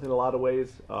in a lot of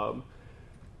ways.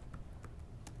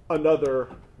 Another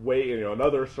way,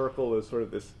 another circle is sort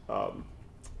of this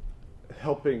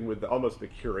helping with almost the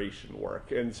curation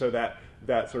work, and so that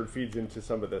sort of feeds into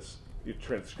some of this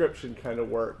transcription kind of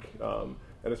work,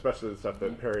 and especially the stuff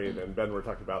that Perry and Ben were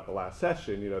talking about the last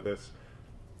session.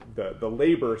 The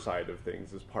labor side of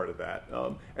things is part of that,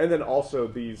 and then also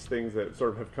these things that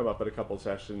sort of have come up at a couple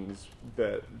sessions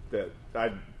that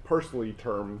I personally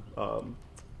term,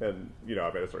 and I mean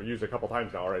I sort of used a couple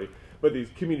times now already, but these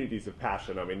communities of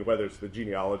passion. I mean, whether it's the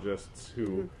genealogists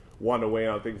who want to weigh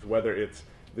on things, whether it's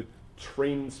the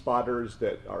train spotters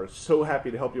that are so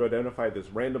happy to help you identify this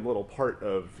random little part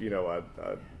of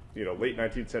late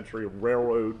 19th century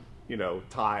railroad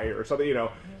tie or something,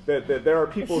 that there are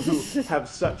people who have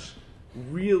such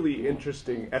really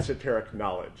interesting esoteric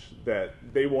knowledge that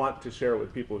they want to share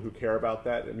with people who care about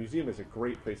that. A museum is a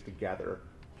great place to gather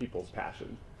people's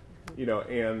passion,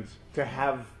 and to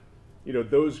have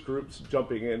those groups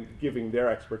jumping in, giving their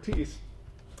expertise.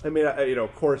 I mean,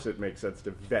 of course it makes sense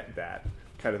to vet that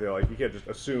kind of thing. Like, you can't just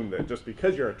assume that just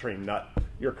because you're a train nut,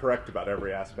 you're correct about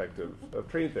every aspect of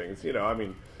train things, I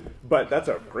mean, but that's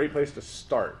a great place to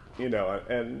start,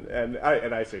 and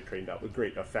I say train nut with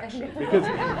great affection, because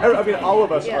I mean all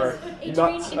of us are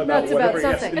nuts about whatever,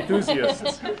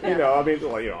 enthusiasts, I mean,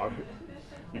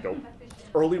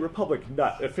 early Republic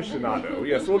nut aficionado.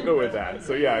 Yes, we'll go with that.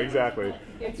 So yeah, exactly.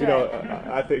 You know,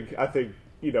 I think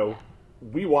you know,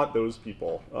 we want those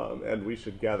people, and we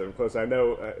should gather them close. I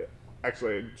know,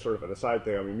 actually, sort of an aside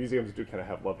thing. I mean, museums do kind of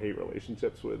have love-hate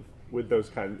relationships with those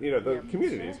kind, you know, the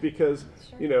communities, because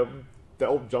you know,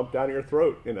 they'll jump down your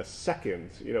throat in a second,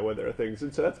 you know, when there are things,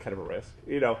 and so that's kind of a risk,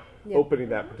 you know, opening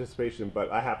that participation.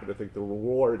 But I happen to think the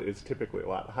reward is typically a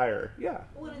lot higher. Yeah.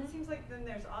 Well, and it seems like then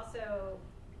there's also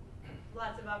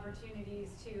lots of opportunities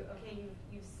to, okay,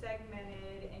 you've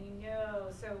segmented and you know,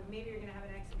 so maybe you're going to have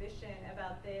an exhibition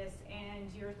about this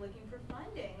and you're looking for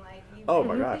funding. Like, you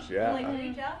like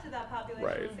reach out to that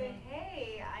population and say,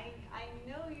 hey, I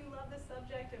know you love this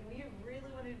subject and we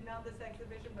really wanted to mount this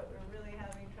exhibition, but we're really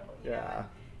having trouble, you know,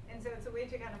 and so it's a way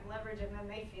to kind of leverage, and then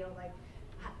they feel like,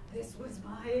 this was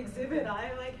my exhibit,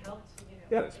 I like helped, you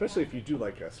know. Yeah, especially if you do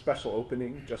like a special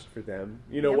opening just for them,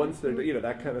 you know, once they're, you know,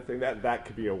 that kind of thing, that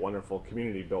could be a wonderful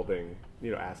community building,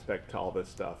 you know, aspect to all this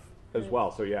stuff as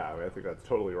well. So yeah, I mean, I think that's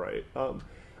totally right.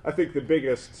 I think the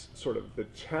biggest sort of the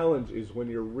challenge is when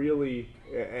you're really,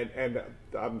 and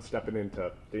I'm stepping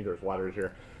into dangerous waters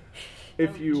here.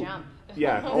 If you,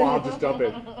 I'll just jump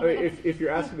in. I mean, if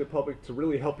you're asking the public to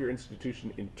really help your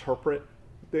institution interpret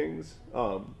things,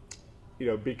 you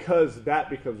know, because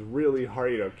that becomes really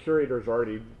hard. You know, curators are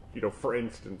already, you know, for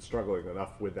instance, struggling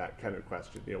enough with that kind of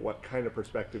question. You know, what kind of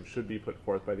perspective should be put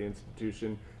forth by the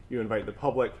institution? You invite the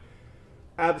public,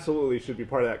 absolutely should be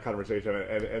part of that conversation.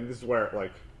 And this is where,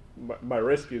 like, my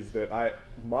risk is that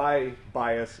my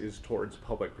bias is towards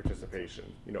public participation.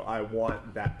 You know, I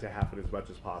want that to happen as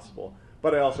much as possible.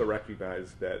 But I also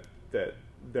recognize that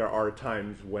there are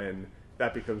times when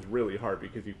that becomes really hard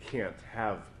because you can't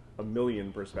have a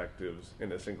million perspectives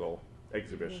in a single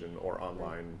exhibition or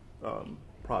online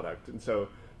product, and so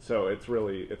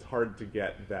it's hard to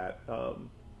get that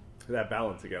that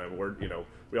balance again. I mean,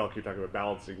 we all keep talking about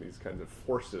balancing these kinds of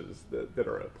forces that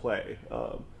are at play,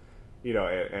 you know,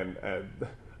 and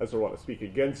I sort of want to speak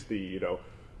against the, you know,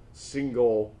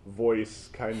 single voice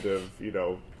kind of, you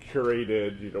know,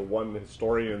 curated, you know, one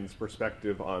historian's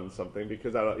perspective on something,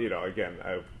 because I don't, you know, again,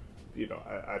 I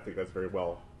think that's very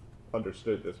well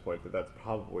understood at this point that that's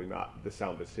probably not the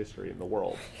soundest history in the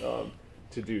world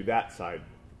to do that side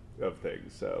of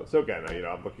things. So again, you know,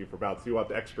 I'm looking for balance. You want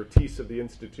the expertise of the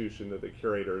institution, of the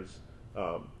curators,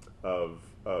 of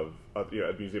you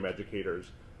know, museum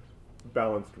educators,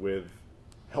 balanced with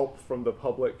help from the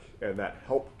public, and that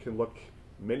help can look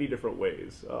many different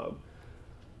ways.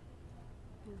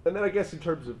 And then I guess in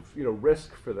terms of, you know,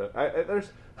 risk for the, I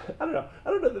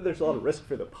don't know that there's a lot of risk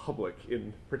for the public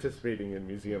in participating in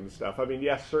museum stuff. I mean,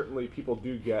 yes, certainly people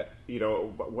do get, you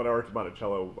know, when I worked at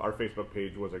Monticello, our Facebook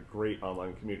page was a great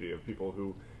online community of people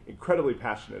who incredibly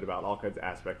passionate about all kinds of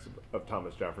aspects of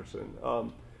Thomas Jefferson.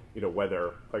 You know,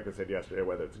 whether, like I said yesterday,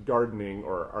 whether it's gardening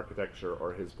or architecture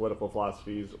or his political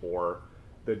philosophies or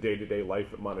the day-to-day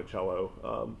life at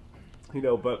Monticello. You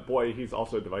know, but boy, he's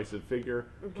also a divisive figure,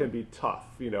 can be tough,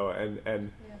 you know,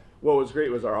 and what was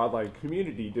great was our online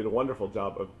community did a wonderful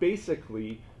job of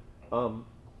basically kind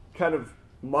of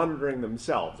monitoring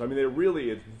themselves. I mean,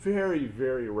 it's very,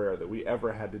 very rare that we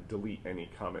ever had to delete any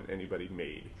comment anybody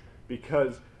made,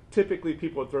 because typically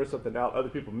people would throw something out, other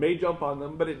people may jump on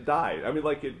them, but it died. I mean,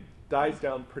 like, it dies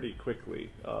down pretty quickly.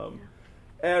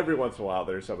 Every once in a while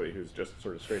there's somebody who's just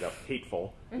sort of straight up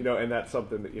hateful, you know, and that's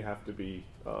something that you have to be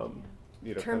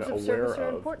you know, kind of aware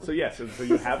of. So yes, and so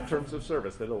you have terms of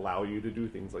service that allow you to do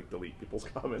things like delete people's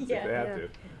comments if they have to.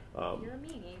 You're a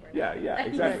meanie. Yeah,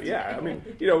 exactly. Yeah, I mean,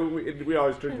 you know, we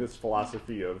always drink this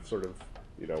philosophy of sort of,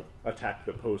 you know, attack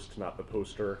the post, not the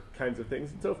poster kinds of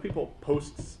things. And so if people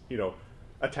post, you know,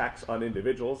 attacks on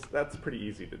individuals, that's pretty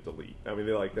easy to delete. I mean,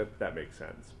 they're like, that makes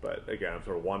sense. But again, I'm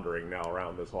sort of wandering now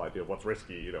around this whole idea of what's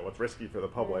risky, you know, what's risky for the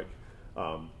public.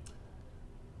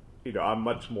 You know,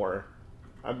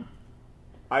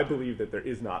 I believe that there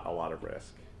is not a lot of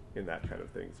risk in that kind of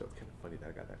thing, so it's kind of funny that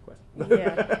I got that question.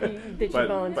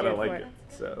 Yeah, but I like it.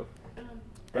 So,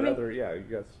 but you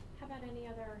guys. How about any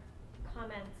other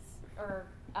comments or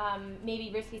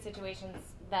maybe risky situations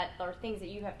that are things that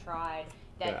you have tried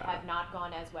that have not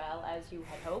gone as well as you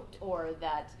had hoped, or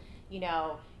that, you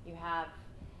know, you have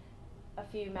a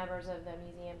few members of the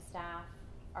museum staff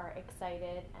are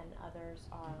excited and others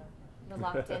are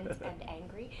reluctant and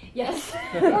angry. Yes,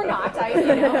 or not.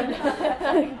 Mine's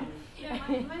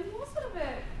more sort of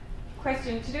a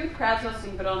question to do with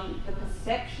crowdsourcing, but on the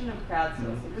perception of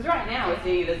crowdsourcing. Because right now we're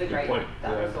seeing it as a great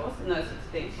data source and those sorts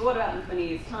of things. But what about in 20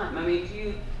 years' time? I mean,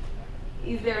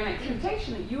 is there an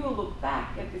expectation that you will look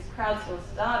back at this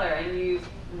crowdsourced data and use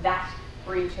that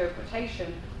for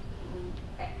interpretation?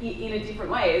 in a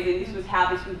different way, as in this was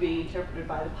how this would be interpreted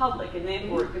by the public, and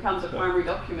therefore it becomes a primary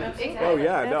document. Exactly. Oh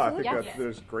yeah, no, I think that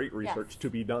there's great research to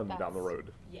be done down the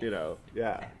road. Yes. You know,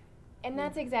 yeah. And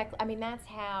that's exactly, I mean, that's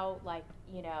how, like,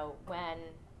 you know,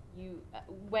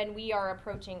 when we are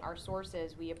approaching our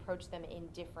sources, we approach them in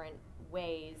different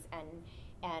ways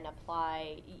and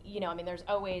apply, you know, I mean, there's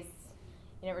always,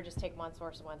 you never just take one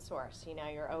source, you know,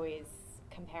 you're always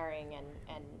comparing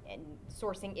and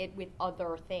sourcing it with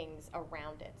other things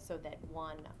around it so that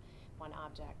one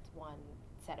object, one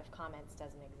set of comments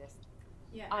doesn't exist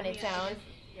on its own.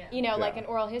 Yeah. You know, like an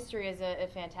oral history is a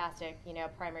fantastic, you know,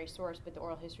 primary source, but the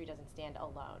oral history doesn't stand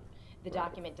alone. The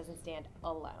document doesn't stand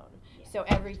alone. Yeah. So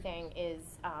everything is,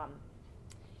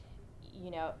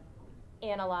 you know,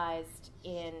 analyzed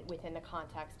within the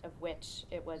context of which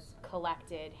it was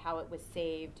collected, how it was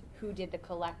saved, who did the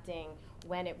collecting,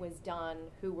 when it was done,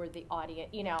 who were the audience,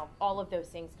 you know, all of those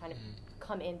things kind of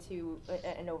come into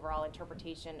an overall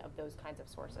interpretation of those kinds of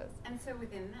sources. And so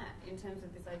within that, in terms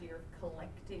of this idea of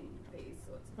collecting these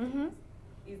sorts of things,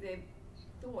 is there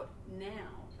thought now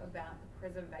about the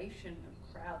preservation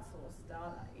of crowdsourced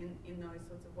data in those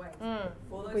sorts of ways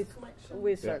for those collections?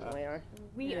 We certainly are.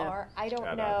 We are. I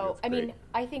don't know. I mean,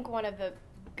 I think one of the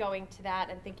going to that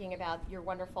and thinking about your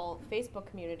wonderful Facebook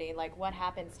community, like what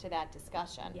happens to that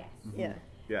discussion? Yes. Yeah.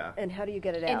 Yeah. And how do you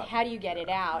get it out? And how do you get it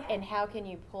out? And how can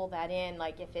you pull that in?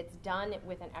 Like if it's done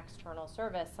with an external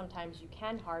service, sometimes you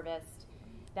can harvest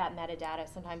that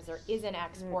metadata. Sometimes there is an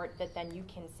export that then you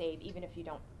can save, even if you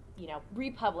don't, you know,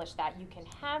 republish that. You can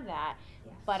have that,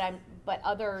 but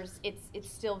others,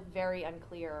 it's still very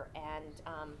unclear.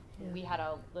 And we had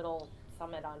a little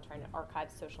summit on trying to archive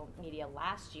social media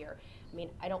last year. I mean,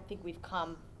 I don't think we've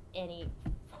come any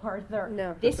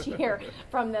farther this year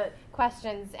from the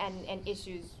questions and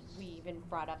issues we even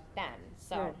brought up then.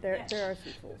 So there are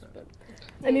some tools, but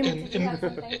I mean,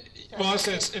 well, I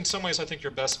say in some ways, I think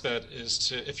your best bet is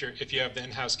to, if you have the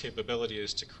in-house capability,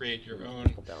 is to create your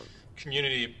own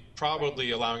community,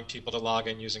 probably allowing people to log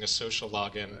in using a social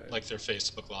login like their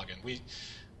Facebook login.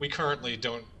 We currently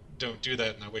don't do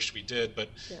that, and I wish we did, but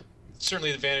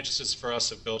certainly the advantages for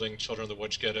us of building Children of the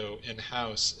Woods Ghetto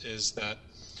in-house is that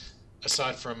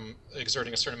aside from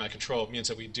exerting a certain amount of control, it means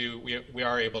that we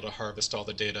are able to harvest all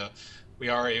the data. We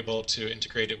are able to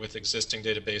integrate it with existing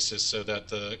databases so that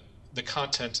the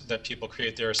content that people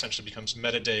create there essentially becomes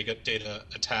metadata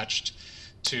attached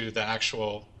to the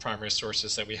actual primary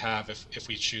sources that we have if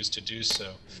we choose to do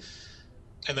so.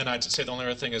 And then I'd say the only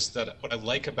other thing is that what I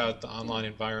like about the online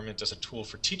environment as a tool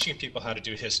for teaching people how to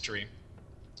do history,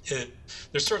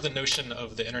 there's sort of the notion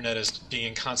of the internet as being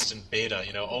in constant beta,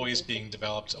 you know, always being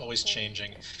developed, always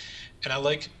changing. And I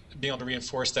like being able to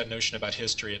reinforce that notion about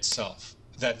history itself,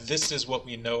 that this is what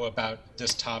we know about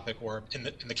this topic, or in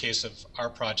the case of our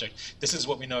project, this is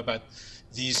what we know about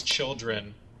these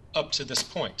children up to this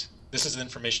point. This is the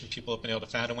information people have been able to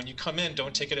find. And when you come in,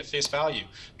 don't take it at face value.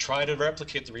 Try to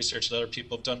replicate the research that other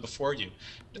people have done before you.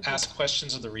 Ask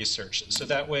questions of the research. So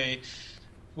that way,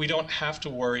 we don't have to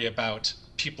worry about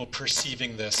people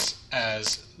perceiving this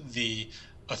as the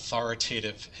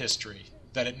authoritative history,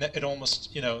 that it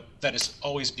almost, you know, that is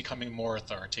always becoming more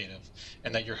authoritative,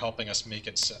 and that you're helping us make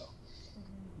it so.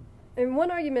 And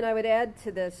one argument I would add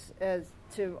to this, as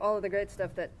to all of the great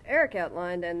stuff that Eric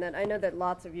outlined, and that I know that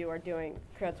lots of you are doing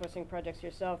crowdsourcing projects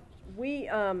yourself. We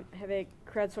have a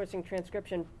crowdsourcing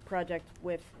transcription project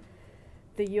with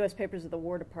the U.S. Papers of the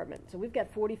War Department. So we've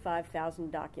got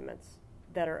 45,000 documents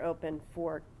that are open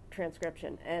for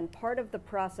transcription, and part of the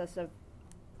process of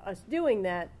us doing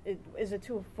that is a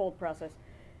twofold process.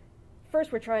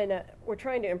 First, we're trying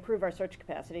to improve our search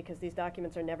capacity because these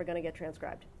documents are never going to get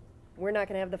transcribed. We're not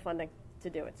going to have the funding to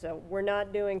do it, so we're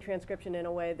not doing transcription in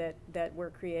a way that we're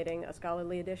creating a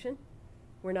scholarly edition.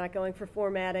 We're not going for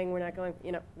formatting. We're not going,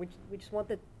 you know, we just want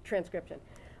the transcription.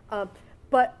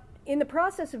 But in the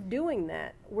process of doing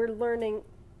that, we're learning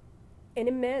an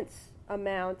immense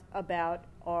amount about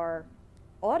our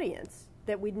audience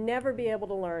that we'd never be able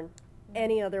to learn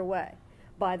any other way,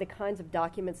 by the kinds of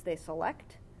documents they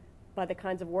select, by the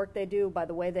kinds of work they do, by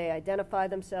the way they identify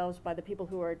themselves, by the people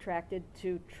who are attracted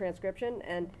to transcription.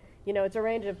 And, you know, it's a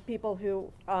range of people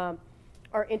who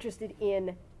are interested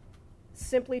in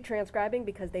simply transcribing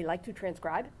because they like to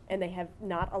transcribe, and they have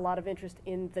not a lot of interest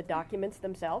in the documents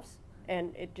themselves.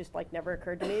 And it just never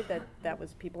occurred to me that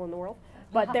was people in the world,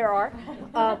 but there are,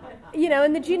 you know,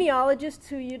 and the genealogists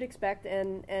who you'd expect,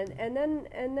 and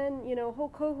then you know, a whole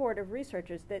cohort of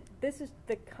researchers that this is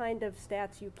the kind of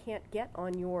stats you can't get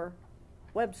on your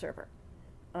web server,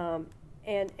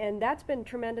 and that's been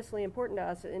tremendously important to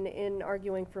us in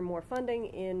arguing for more funding,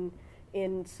 in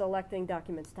in selecting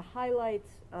documents to highlight,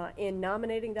 in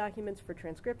nominating documents for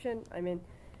transcription. I mean,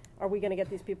 are we going to get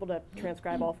these people to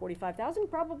transcribe all 45,000?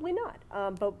 Probably not.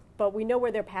 But we know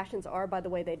where their passions are by the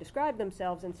way they describe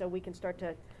themselves, and so we can start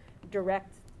to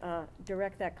direct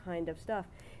that kind of stuff.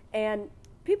 And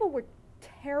people were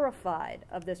terrified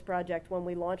of this project when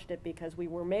we launched it because we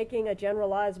were making a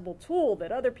generalizable tool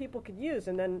that other people could use,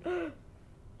 and then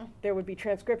there would be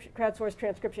crowdsourced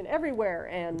transcription everywhere,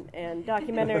 and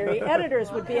documentary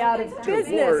editors would be out of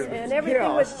business, and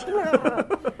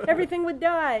everything would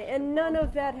die, and none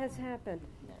of that has happened.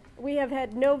 We have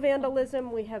had no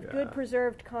vandalism. We have good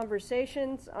preserved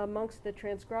conversations amongst the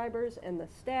transcribers and the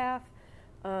staff,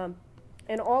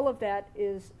 and all of that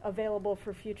is available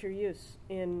for future use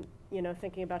in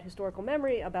thinking about historical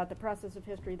memory, about the process of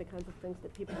history, the kinds of things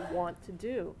that people want to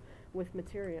do with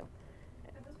material.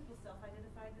 Have those people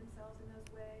self-identified themselves in those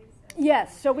ways?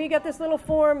 Yes, so we get this little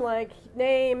form like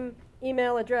name,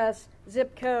 email address,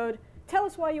 zip code. Tell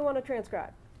us why you want to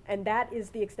transcribe. And that is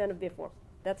the extent of the form.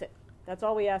 That's it. That's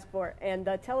all we ask for. And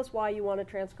tell us why you want to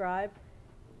transcribe.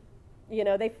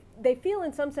 They feel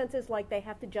in some senses like they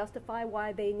have to justify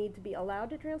why they need to be allowed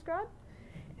to transcribe.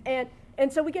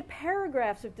 And so we get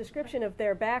paragraphs of description of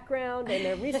their background and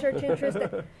their research interest.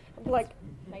 And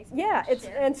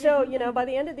so by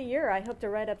the end of the year, I hope to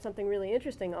write up something really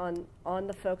interesting on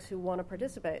the folks who want to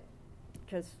participate,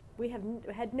 because we have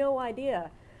had no idea,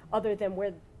 other than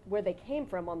where they came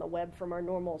from on the web from our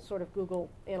normal sort of Google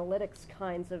Analytics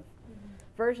kinds of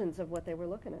versions of what they were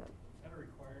looking at. Is that a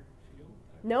required field?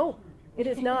 No, it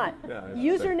is not.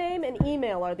 Username and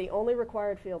email are the only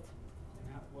required fields.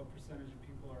 What percentage of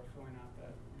people are filling out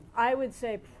that? I would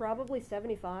say probably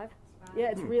 75. Yeah,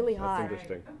 it's really high. That's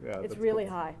interesting. Yeah, it's really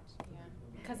high.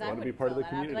 Because I want to be part of the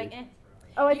community.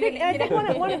 Oh, I think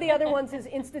one of the other ones is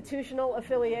institutional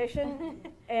affiliation,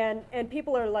 and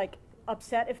people are like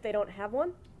upset if they don't have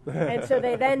one, and so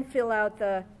they then fill out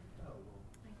the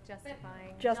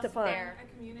justifying their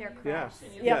Yeah, craft.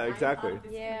 yeah, exactly.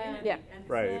 Yeah.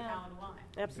 Right.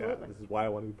 Absolutely. Yeah, this is why I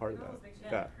want to be part of that.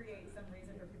 Yeah. Create some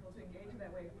reason for people to engage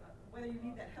that way, whether you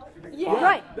need that help. Yeah,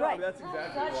 right. No, that's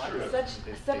exactly why. Such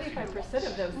 75%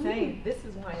 of them saying, "This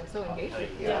is why I'm so engaged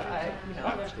with you."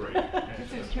 That's great.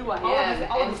 This is who I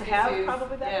am. All of us have is,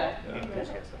 probably that.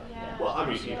 Well, I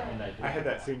mean, I had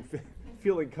that same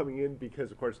feeling coming in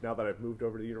because, of course, now that I've moved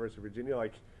over to the University of Virginia,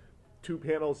 like 2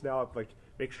 panels now, I've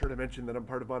make sure to mention that I'm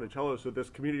part of Monticello so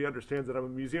this community understands that I'm a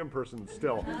museum person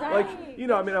still. Right. I mean,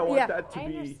 I want that to I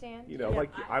be, understand.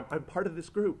 I'm part of this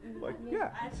group.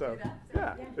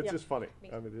 It's just funny.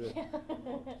 I mean, it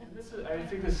is. I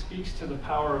think this speaks to the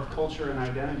power of culture and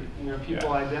identity.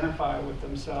 People identify with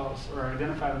themselves or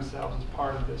identify themselves as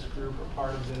part of this group or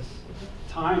part of this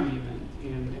time even,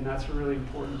 and that's really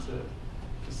important to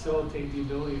facilitate the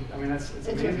ability. I mean, it's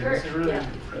amazing. It's really,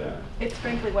 It's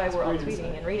frankly why we're all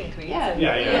tweeting and reading tweets. Yeah.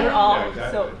 We're all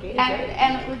exactly. so engaged.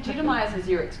 And it legitimizes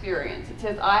your experience. It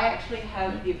says, I actually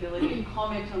have the ability to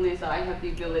comment on this. I have the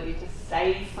ability to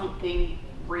say something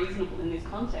reasonable in this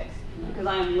context because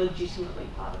I am legitimately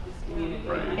part of this community.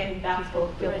 Right. And that's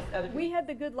what feels other people. We had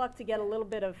the good luck to get a little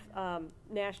bit of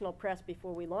national press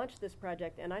before we launched this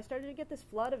project, and I started to get this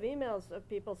flood of emails of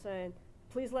people saying,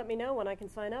 please let me know when I can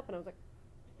sign up. And I was like,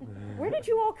 where did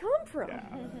you all come from?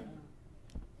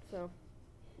 So,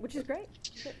 which is great.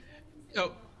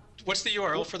 Oh, what's the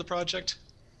URL for the project?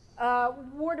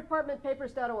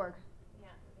 WarDepartmentPapers.org.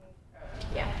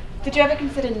 Yeah. Did you ever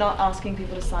consider not asking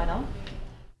people to sign up?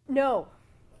 No,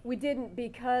 we didn't,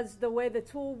 because the way the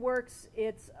tool works,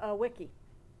 it's a wiki.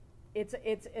 It's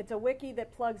a wiki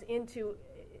that plugs into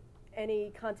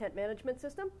any content management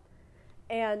system,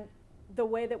 and the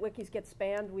way that wikis get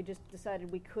spammed, we just decided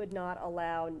we could not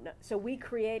allow. So we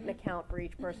create an account for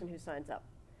each person who signs up.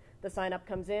 The sign up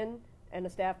comes in, and a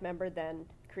staff member then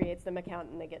creates them account,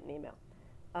 and they get an email.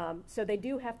 So they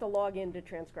do have to log in to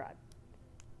transcribe,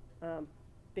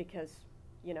 because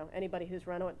anybody who's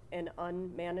run an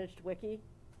unmanaged wiki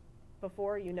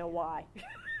before, why.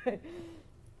 Yeah,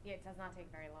 it does not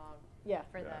take very long.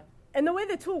 And the way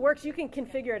the tool works, you can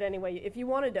configure it anyway. If you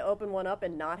wanted to open one up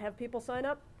and not have people sign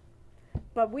up,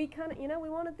 but we kind of, we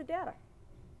wanted the data.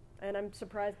 And I'm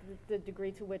surprised at the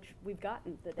degree to which we've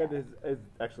gotten the data. And is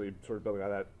actually sort of building on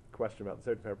that question about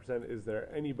the 75%, is there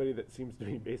anybody that seems to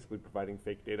be basically providing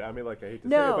fake data? I mean, I hate to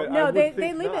say it, but I would think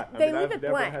leave not. it. They leave I've it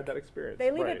never blank. had that experience.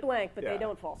 They leave it blank, but they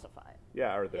don't falsify it.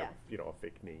 Yeah, or they're a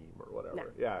fake name or whatever. No.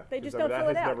 Yeah, they just don't fill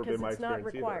it out because it's not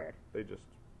required. They just.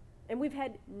 And we've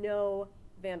had no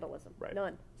vandalism. Right.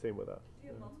 None. Same with us. Do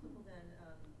you have multiple people then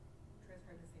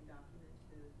transcribe the same document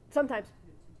to? Sometimes. To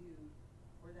do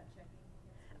for that checking?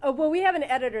 Oh, well, we have an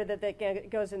editor that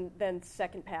goes and then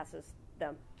second passes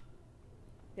them.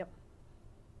 Yep.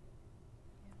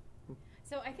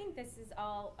 So I think this is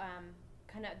all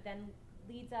kind of then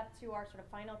leads up to our sort of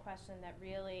final question that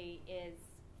really is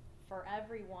for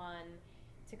everyone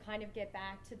to kind of get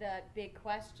back to the big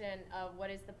question of what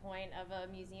is the point of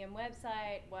a museum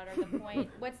website?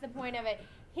 What's the point of a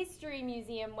history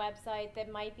museum website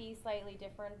that might be slightly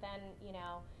different than, you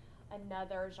know,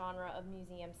 another genre of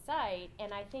museum site?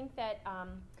 And I think that,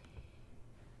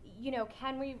 you know,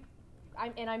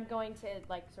 I'm going to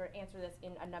like sort of answer this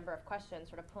in a number of questions,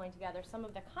 sort of pulling together some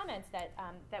of the comments that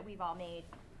that we've all made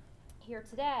here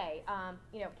today.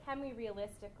 You know, can we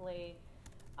realistically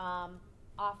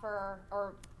offer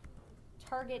or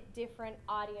target different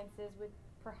audiences with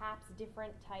perhaps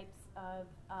different types of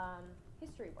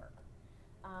history work?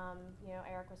 You know,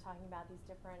 Eric was talking about these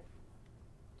different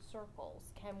circles.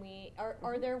 Can we?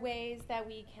 Are there ways that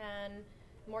we can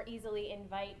more easily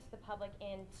invite the public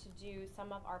in to do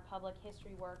some of our public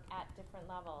history work at different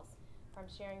levels, from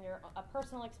sharing a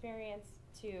personal experience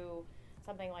to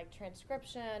something like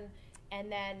transcription,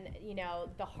 and then, you know,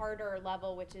 the harder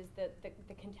level, which is the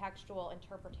contextual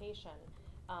interpretation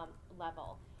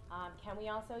level. Can we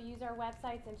also use our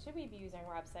websites, and should we be using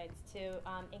our websites to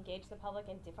engage the public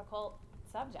in difficult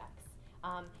subjects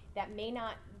that may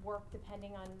not work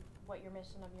depending on what your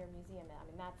mission of your museum is? I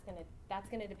mean, that's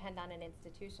gonna depend on an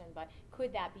institution, but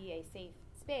could that be a safe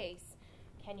space?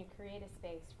 Can you create a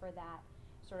space for that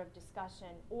sort of discussion,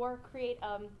 or create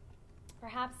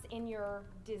perhaps in your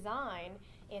design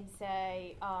in,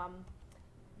 say,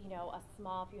 you know,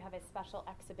 if you have a special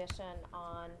exhibition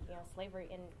on, you know, slavery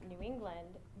in New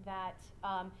England that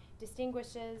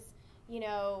distinguishes, you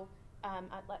know,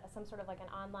 some sort of like an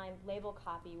online label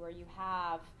copy where you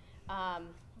have, I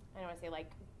don't want to say like,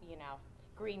 you know,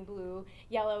 green, blue,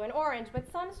 yellow, and orange, but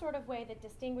some sort of way that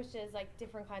distinguishes like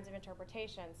different kinds of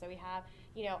interpretations. So we have,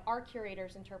 you know, our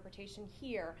curator's interpretation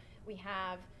here. We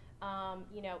have,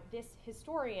 you know, this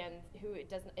historian who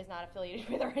is not affiliated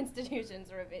with our institution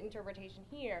sort of interpretation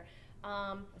here.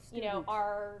 You know,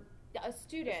 a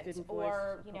student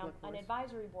or, you know, an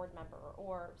advisory board member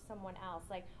or someone else.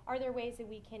 Like, are there ways that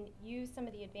we can use some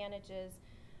of the advantages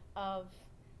of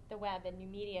the web and new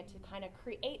media to kind of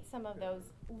create some of those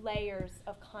layers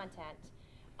of content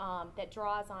that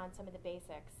draws on some of the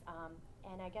basics?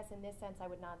 And I guess in this sense, I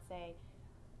would not say,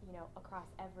 you know, across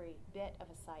every bit of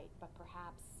a site, but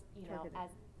perhaps, you know, as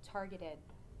targeted.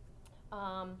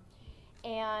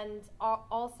 And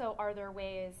also, are there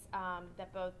ways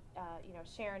that both, you know,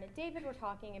 Sharon and David were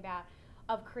talking about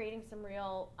of creating some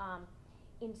real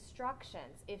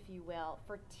instructions, if you will,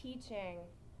 for teaching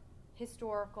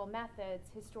historical methods,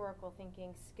 historical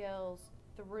thinking skills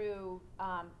through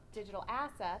digital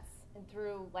assets and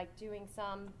through like doing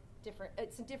some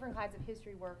different kinds of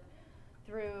history work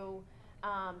through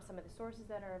some of the sources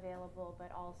that are available,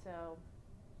 but also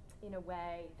in a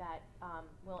way that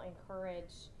will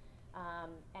encourage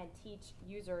and teach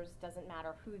users, doesn't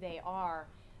matter who they are,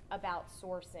 about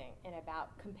sourcing and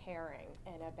about comparing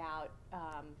and about,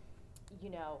 you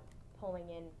know, pulling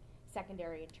in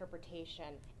secondary interpretation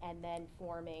and then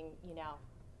forming, you know,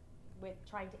 with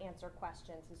trying to answer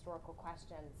questions, historical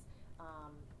questions,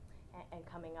 and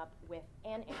coming up with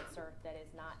an answer that is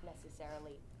not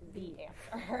necessarily the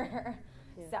answer.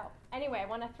 Yeah. So anyway, I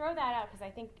want to throw that out because I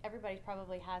think everybody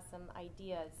probably has some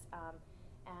ideas,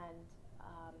 and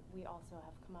we also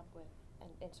have come up with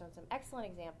and shown some excellent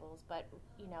examples, but,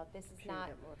 you know, this is not...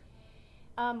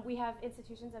 we have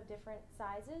institutions of different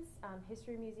sizes.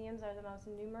 History museums are the most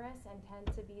numerous and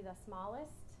tend to be the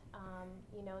smallest.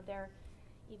 You know, they're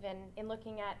even in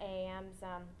looking at AAM's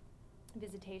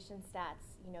visitation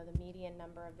stats, you know, the median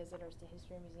number of visitors to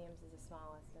history museums is the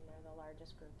smallest, and they're the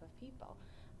largest group of people.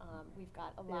 We've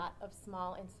got a lot of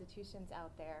small institutions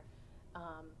out there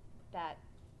that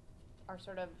are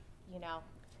sort of, you know,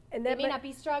 and they may not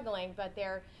be struggling, but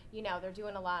they're, you know, they're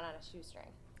doing a lot on a shoestring.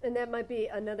 And that might be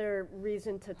another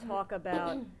reason to talk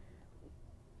about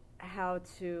how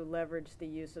to leverage the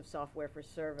use of software for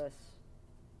service,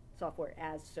 software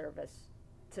as service,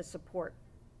 to support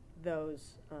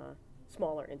those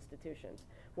smaller institutions.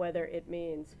 Whether it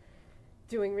means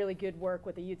doing really good work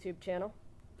with a YouTube channel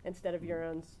instead of your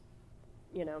own,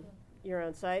 you know, your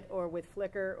own site, or with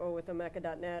Flickr, or with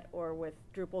omeka.net, or with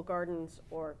Drupal Gardens,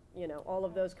 or, you know, all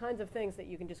of those kinds of things that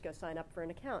you can just go sign up for an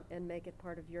account and make it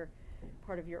part of your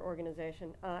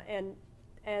organization,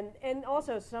 and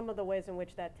also some of the ways in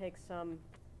which that takes some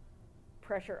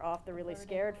pressure off the really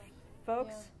scared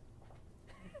folks.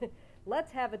 Yeah.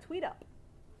 Let's have a tweet up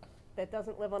that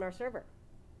doesn't live on our server,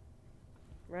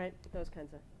 right? Those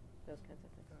kinds of things.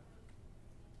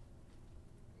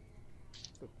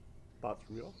 thoughts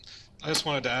from you all? I just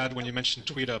wanted to add, when you mentioned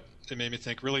TweetUp, it made me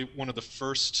think really one of the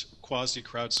first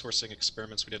quasi-crowdsourcing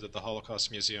experiments we did at the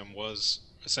Holocaust Museum was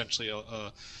essentially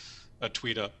a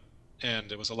TweetUp,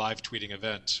 and it was a live tweeting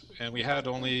event. And we had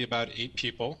only about 8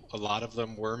 people. A lot of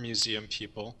them were museum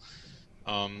people.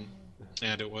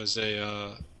 And it was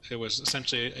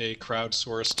essentially a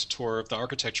crowdsourced tour of the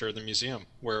architecture of the museum,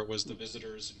 where it was the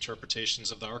visitors'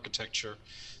 interpretations of the architecture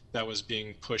that was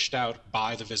being pushed out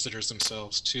by the visitors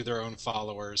themselves to their own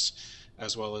followers,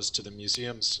 as well as to the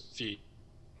museum's feed.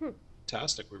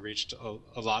 Fantastic. We reached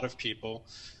a lot of people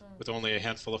with only a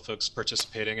handful of folks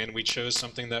participating, and we chose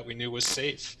something that we knew was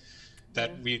safe,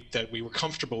 that we were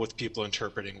comfortable with people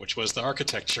interpreting, which was the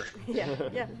architecture.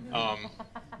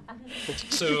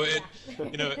 So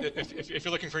if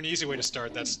you're looking for an easy way to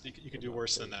start, you could do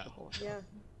worse than that.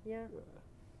 Yeah,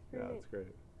 that's great.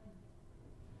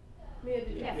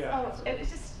 Oh, it was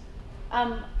just,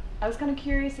 I was kind of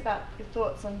curious about your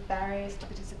thoughts on barriers to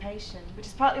participation, which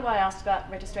is partly why I asked about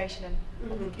registration,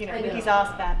 and he's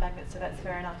asked about magnets, so that's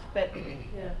fair enough. But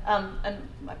and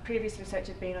my previous research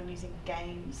had been on using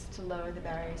games to lower the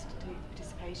barriers to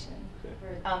participation.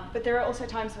 But there are also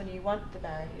times when you want the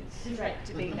barriers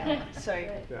to be there. So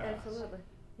absolutely,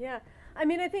 yeah. I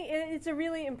mean, I think it's a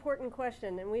really important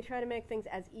question, and we try to make things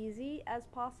as easy as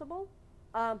possible.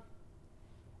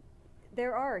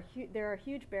 There are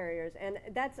huge barriers, and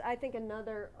that's, I think,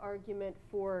 another argument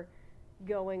for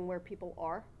going where people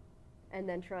are, and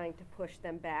then trying to push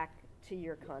them back to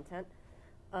your content,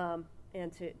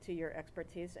 and to your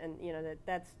expertise. And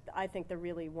that's I think the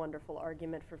really wonderful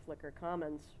argument for Flickr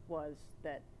Commons was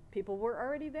that people are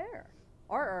already there.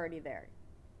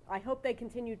 I hope they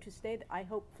continue to stay. I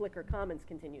hope Flickr Commons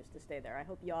continues to stay there. I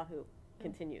hope Yahoo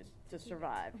continues to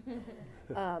survive.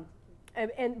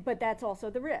 But that's also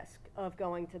the risk of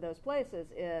going to those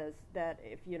places, is that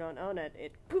if you don't own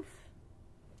it, poof,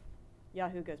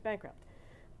 Yahoo goes bankrupt.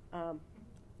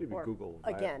 Maybe Google will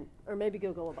buy it. Or maybe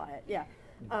Google will buy it. Yeah.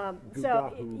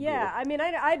 I mean,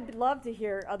 I'd love to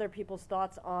hear other people's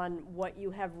thoughts on what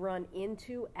you have run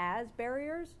into as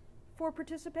barriers for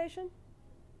participation.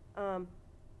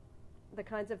 The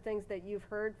kinds of things that you've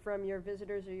heard from your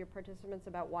visitors or your participants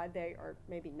about why they are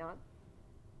maybe not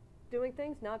doing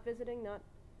things, not visiting, not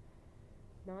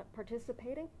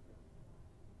participating.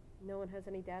 No one has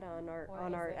any data on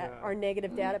our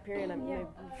negative data period. I'm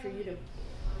sure you do.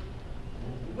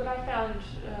 What I found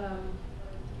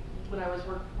when I was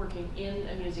working in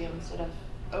a museum instead of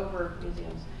over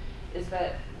museums is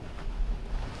that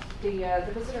the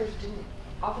visitors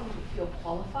often didn't feel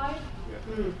qualified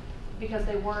because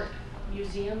they weren't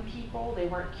museum people, they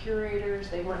weren't curators,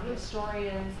 they weren't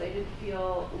historians, they didn't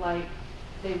feel like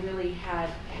they really had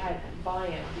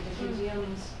buy-in, because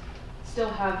museums still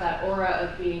have that aura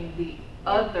of being the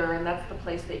other, and that's the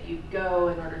place that you go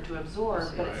in order to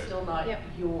absorb, but it's still not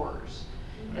yours.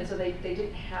 And so they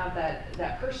didn't have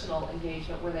that personal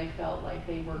engagement where they felt like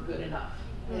they were good enough.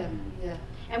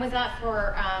 And was that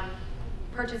for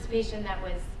participation that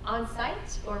was on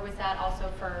site, or was that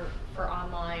also for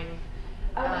online?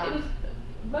 It was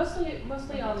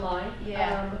mostly online.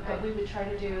 But we would try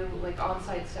to do like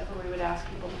on-site stuff where we would ask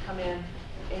people to come in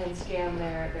and scan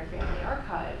their family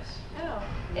archives.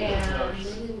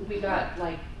 And we got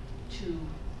like 2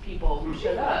 people who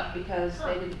showed up because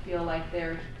they didn't feel like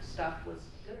their stuff was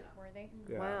good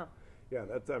enough. Wow. Yeah,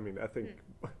 I think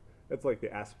that's like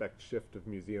the aspect shift of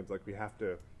museums. Like, we have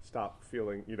to stop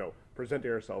feeling,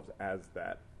 presenting ourselves as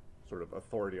that sort of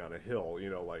authority on a hill,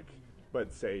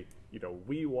 but say,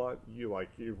 we want you,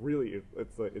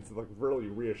 it's like really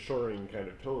reassuring kind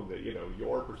of tone that,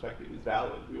 your perspective is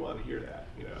valid. We want to hear that,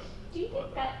 Do you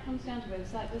think that comes down to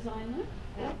website design,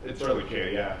 though? It certainly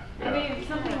can, yeah. I mean,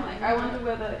 something like, I wonder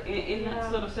whether, in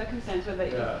that sort of circumstance, whether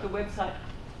if the website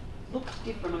looked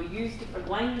different or used different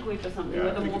language or something,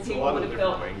 whether more people would have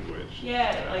felt language.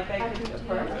 Like they could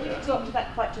approach. You talked to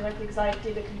that quite directly, because I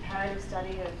did a comparative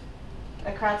study of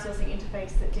a crowdsourcing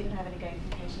interface that didn't have any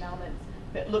gamification elements,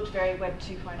 but looked very Web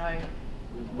 2.0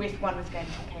 with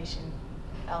gamification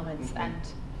elements,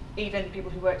 and even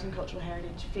people who worked in cultural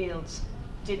heritage fields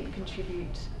didn't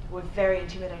contribute, were very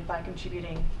intimidated by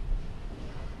contributing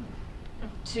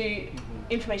to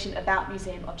information about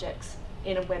museum objects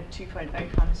in a Web 2.0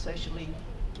 kind of socially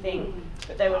thing,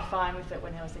 but they were fine with it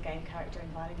when there was a game character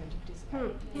inviting them to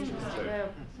participate.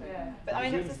 But I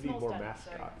mean, it's a small more study,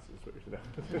 mascots, is what you're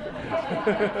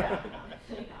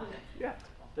saying.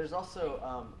 There's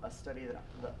also a study that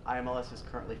the IMLS is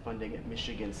currently funding at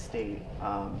Michigan State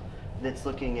that's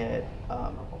looking at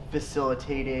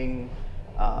facilitating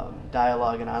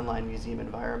dialogue and online museum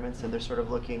environments, and they're sort of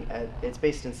looking at, it's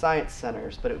based in science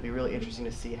centers, but it would be really interesting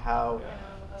to see how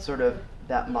sort of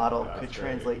that model could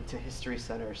translate to history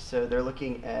centers. So they're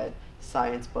looking at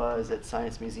Science Buzz at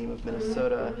Science Museum of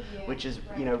Minnesota, which is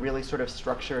really sort of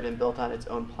structured and built on its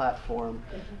own platform,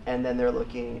 and then they're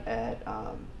looking at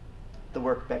the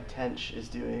work Beck Tench is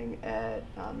doing at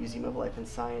Museum of Life and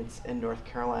Science in North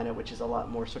Carolina, which is a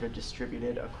lot more sort of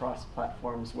distributed across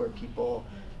platforms where people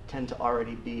tend to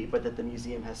already be, but that the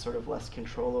museum has sort of less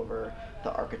control over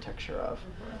the architecture of.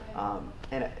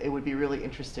 And it would be really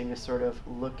interesting to sort of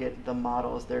look at the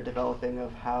models they're developing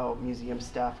of how museum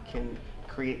staff can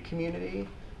create community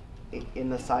in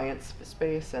the science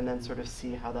space, and then sort of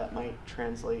see how that might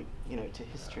translate, to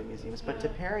history museums. But to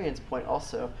Perrian's point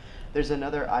also, there's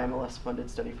another IMLS funded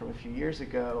study from a few years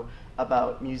ago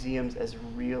about museums as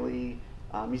really,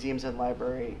 museums and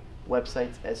library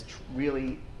websites as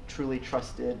really truly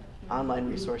trusted online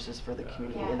resources for the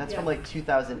community, and that's from like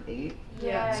 2008.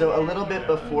 So a little bit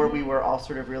before we were all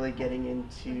sort of really getting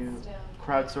into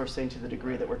crowdsourcing to the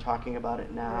degree that we're talking about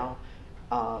it now.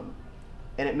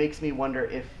 And it makes me wonder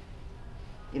if,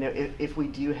 if we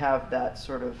do have that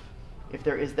sort of, if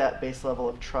there is that base level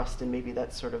of trust, and maybe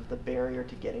that's sort of the barrier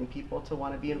to getting people to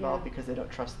want to be involved because they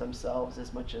don't trust themselves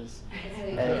as much as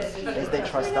they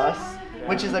trust us,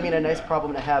 which is, a nice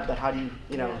problem to have, but how do you,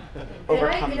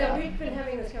 overcome that? We've been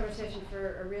having this conversation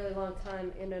for a really long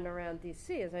time in and around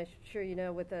DC, as I'm sure you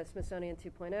know, with the Smithsonian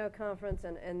 2.0 conference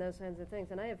and those kinds of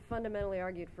things, and I have fundamentally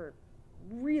argued for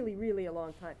really, really a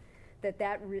long time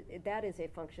that is a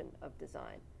function of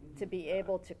design, to be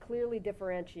able to clearly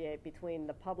differentiate between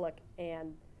the public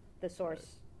and the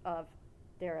source of,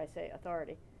 dare I say,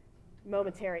 authority,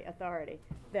 momentary authority,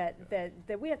 that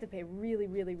we have to pay really,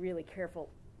 really, really careful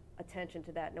attention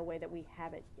to that in a way that we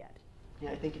haven't yet. Yeah,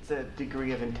 I think it's a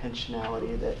degree of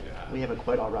intentionality that we haven't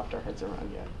quite all wrapped our heads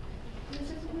around yet.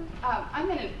 I'm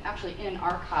actually in an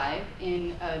archive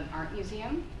in an art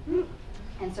museum.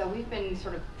 And so we've been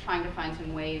sort of trying to find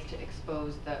some ways to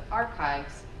expose the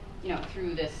archives,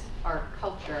 through this art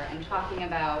culture, and talking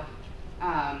about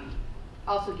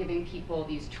also giving people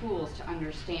these tools to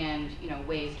understand,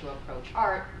 ways to approach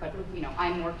art. But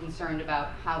I'm more concerned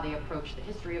about how they approach the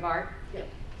history of art. Yep.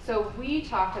 So we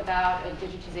talked about a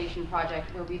digitization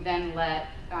project where we then let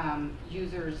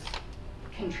users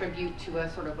contribute to a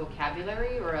sort of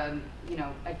vocabulary or a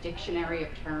dictionary of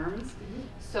terms,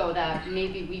 so that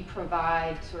maybe we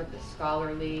provide sort of the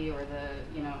scholarly or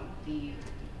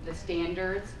the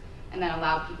standards, and then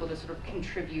allow people to sort of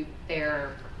contribute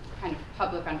their kind of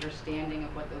public understanding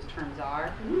of what those terms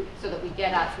are, so that we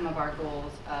get at some of our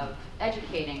goals of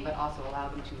educating, but also allow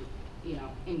them to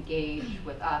engage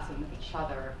with us and with each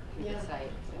other through the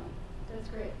site. So that's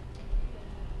great.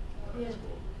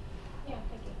 Yeah,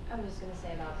 thank you. I'm just going to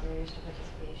say about barriers to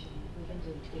participation. We've been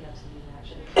doing tweet-ups and we've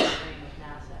actually partnering with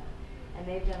NASA, and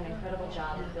they've done an incredible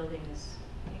job of building this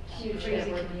huge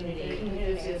community,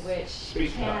 which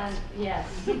can,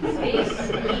 space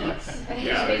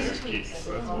tweets,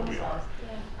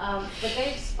 but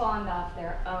they've spawned off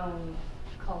their own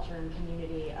culture and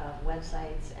community of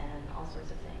websites and all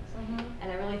sorts of things. And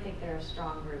I really think they're a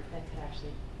strong group that could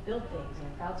actually build things in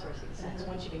a crowdsourcing sense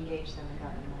once you've engaged them and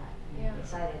gotten that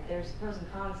excited. There's pros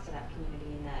and cons to that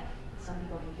community, in that some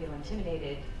people can feel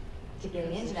intimidated to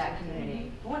getting into that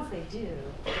community. But once they do,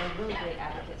 they're really great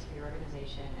advocates for your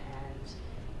organization and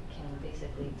can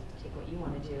basically take what you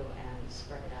want to do and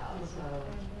spread it out. So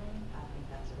I think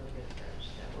that's a really good approach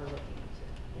that we're looking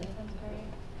into. That's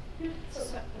great.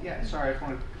 Yeah, sorry, I just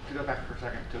wanted to go back for a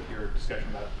second to your discussion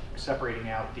about separating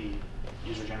out the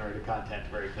user-generated content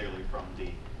very clearly from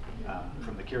the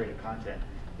curated content.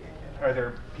 Are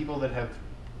there people that have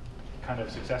kind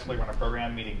of successfully run a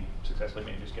program, successfully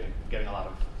meaning just getting a lot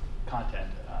of content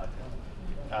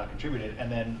contributed,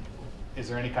 and then is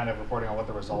there any kind of reporting on what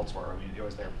the results were?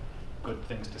 Was there good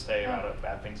things to say about it,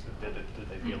 bad things that did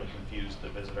they feel it confused the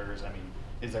visitors?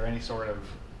 Is there any sort of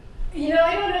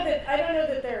I don't know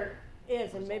that there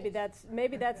is, and maybe that's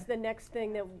the next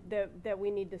thing that we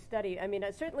need to study.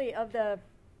 Certainly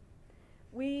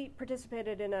we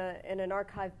participated in an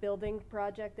archive building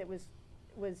project that was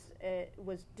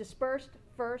dispersed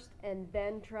first and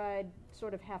then tried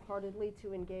sort of half-heartedly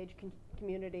to engage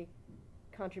community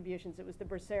contributions. It was the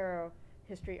Bracero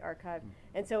History Archive,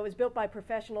 and so it was built by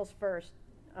professionals first,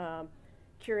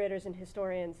 curators and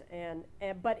historians,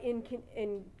 but in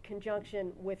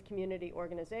conjunction with community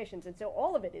organizations. And so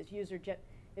all of it is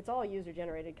it's all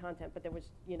user-generated content, but there was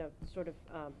sort of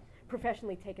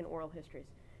professionally taken oral histories.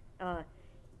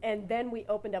 And then we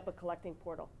opened up a collecting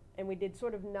portal, and we did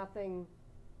sort of nothing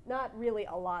not really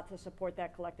a lot to support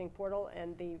that collecting portal,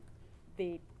 and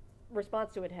the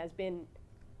response to it has been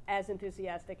as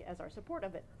enthusiastic as our support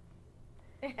of it.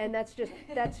 And that's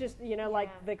just you know, like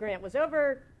the grant was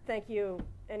over, thank you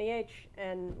NEH,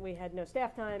 and we had no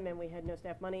staff time and we had no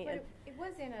staff money. But it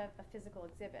was in a physical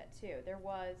exhibit too. There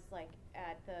was like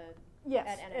at the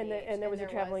yes, at NEH, and there was a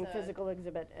traveling physical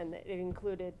exhibit, and it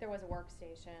included there was a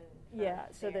workstation.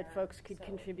 So that folks could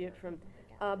contribute from.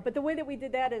 But the way that we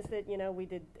did that is that, you know, we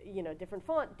did, you know, different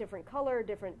font, different color,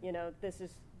 different, you know, this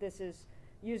is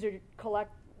user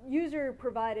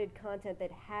provided content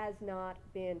that has not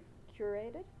been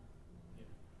curated.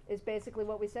 Is basically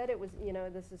what we said. It was, you know,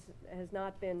 has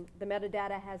not been, the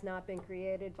metadata has not been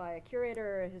created by a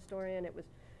curator or a historian. It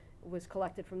was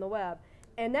collected from the web.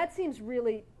 And that seems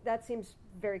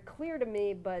very clear to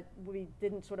me, but we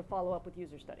didn't sort of follow up with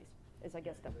user studies, is I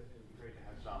guess the. Great to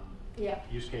have some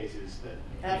use cases that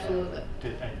absolutely to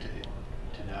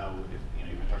know if, you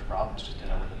know, even if there's problems, just to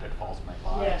know where the pitfalls might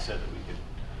lie, so that we could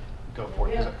go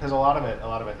forward. Because a lot of it,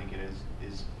 I think it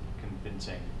is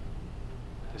convincing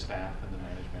the staff and the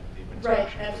management, the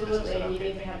administration. Right, absolutely, and you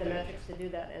need to have the metrics to do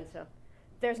that. And so,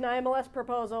 there's an IMLS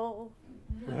proposal.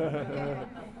 Right.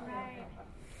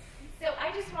 So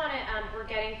I just want to, we're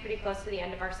getting pretty close to the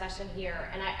end of our session here,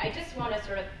 and I just want to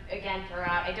sort of, again, throw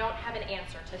out, I don't have an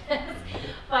answer to this,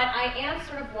 but I am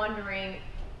sort of wondering,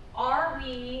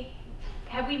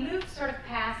 have we moved sort of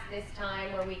past this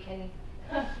time where we can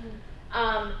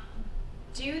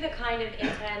do the kind of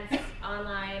intense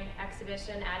online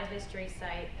exhibition at a history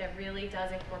site that really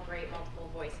does incorporate multiple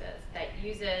voices, that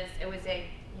uses, it was a,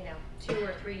 you know, 2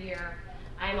 or 3 year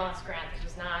IMLS grant. This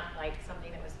was not like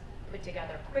something that was put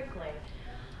together quickly.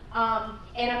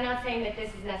 And I'm not saying that this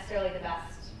is necessarily the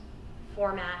best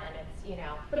format, and it's, you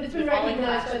know, but it's been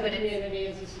recognized by the community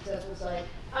as a successful site.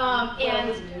 And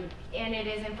it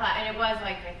is in fact, and it was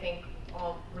like, I think,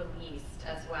 all released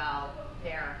as well.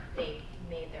 They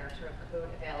made their sort of code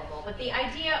available. But the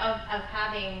idea of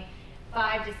having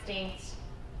 5 distinct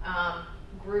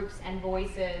groups and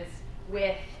voices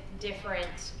with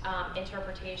different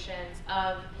interpretations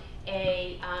of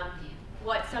a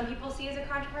what some people see as a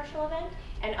controversial event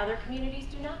and other communities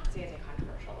do not see as a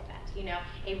controversial event. You know,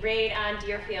 a raid on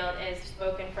Deerfield is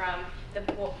spoken from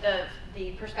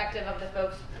the perspective of the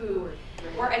folks who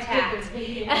were attacked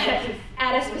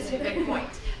at a specific point.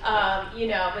 You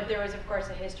know, but there was of course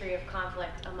a history of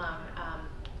conflict among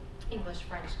English,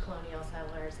 French colonial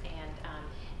settlers and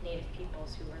Native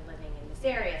peoples who were living in this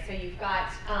area. So you've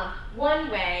got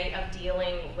one way of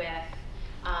dealing with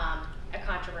a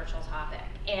controversial topic.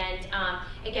 And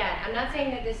again, I'm not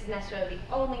saying that this is necessarily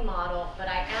the only model, but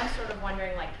I am sort of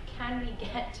wondering, like, can we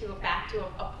get back to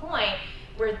a point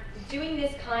where doing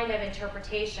this kind of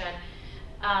interpretation,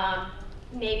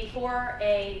 maybe for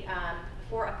a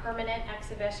permanent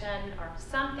exhibition or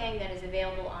something that is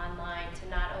available online to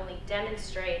not only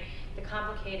demonstrate the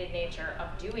complicated nature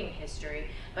of doing history,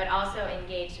 but also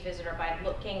engage the visitor by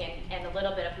looking and a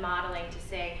little bit of modeling to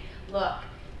say, look,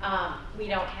 we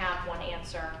don't have one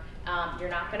answer. You're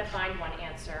not going to find one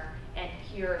answer, and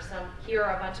here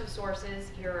are a bunch of sources,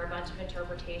 here are a bunch of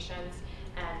interpretations,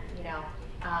 and you know,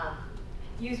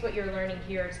 use what you're learning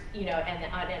here, you know, and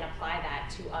apply that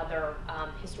to other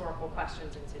historical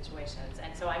questions and situations.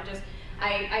 And so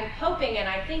I'm hoping, and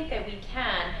I think that we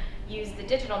can use the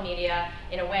digital media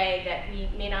in a way that we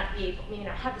may not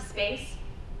have the space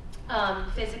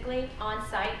physically on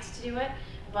site to do it,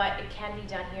 but it can be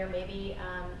done here, maybe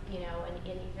you know,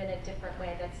 in even a different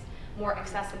way that's more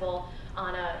accessible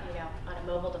on a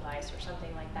mobile device or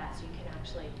something like that, so you can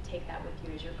actually take that with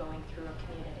you as you're going through a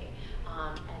community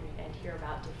and hear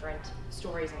about different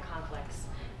stories and conflicts,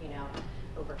 you know,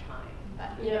 over time.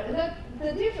 But you know, and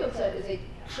the Deerfield site is a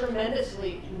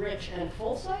tremendously rich and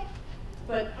full site,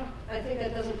 but I think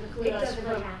that doesn't preclude us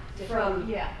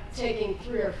from taking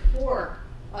 3 or 4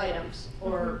 items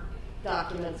or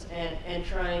documents and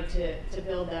trying to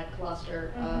build that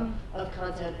cluster of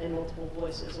content and multiple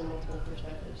voices and multiple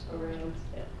perspectives around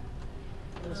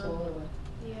in a smaller way.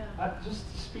 Yeah.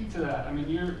 Just to speak to that, I mean,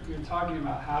 you're talking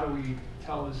about how do we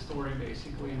tell this story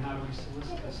basically, and how do we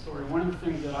solicit this story. One of the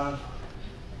things that I've,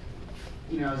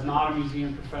 you know, as not a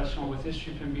museum professional with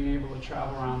History Pin, being able to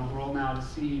travel around the world now to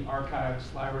see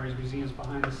archives, libraries, museums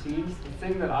behind the scenes, the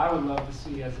thing that I would love to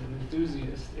see as an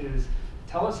enthusiast is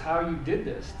tell us how you did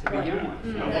this to begin with.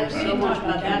 You know, there's so much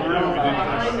we can learn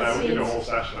about that. We could do a whole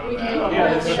session on that.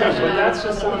 Yeah, that's true, but that's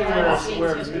just something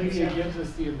where media gives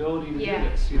us the ability to do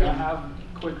this. You know, have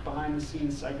quick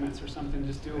behind-the-scenes segments or something.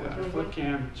 Just do it with your flip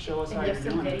cam. Show us how you're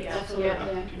doing it.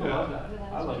 Absolutely. People love that.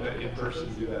 I love it. In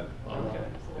person, do that. Okay.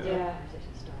 Yeah.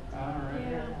 All right.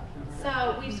 Yeah.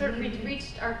 So we've sort of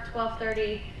reached our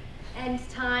 12:30 end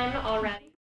time already.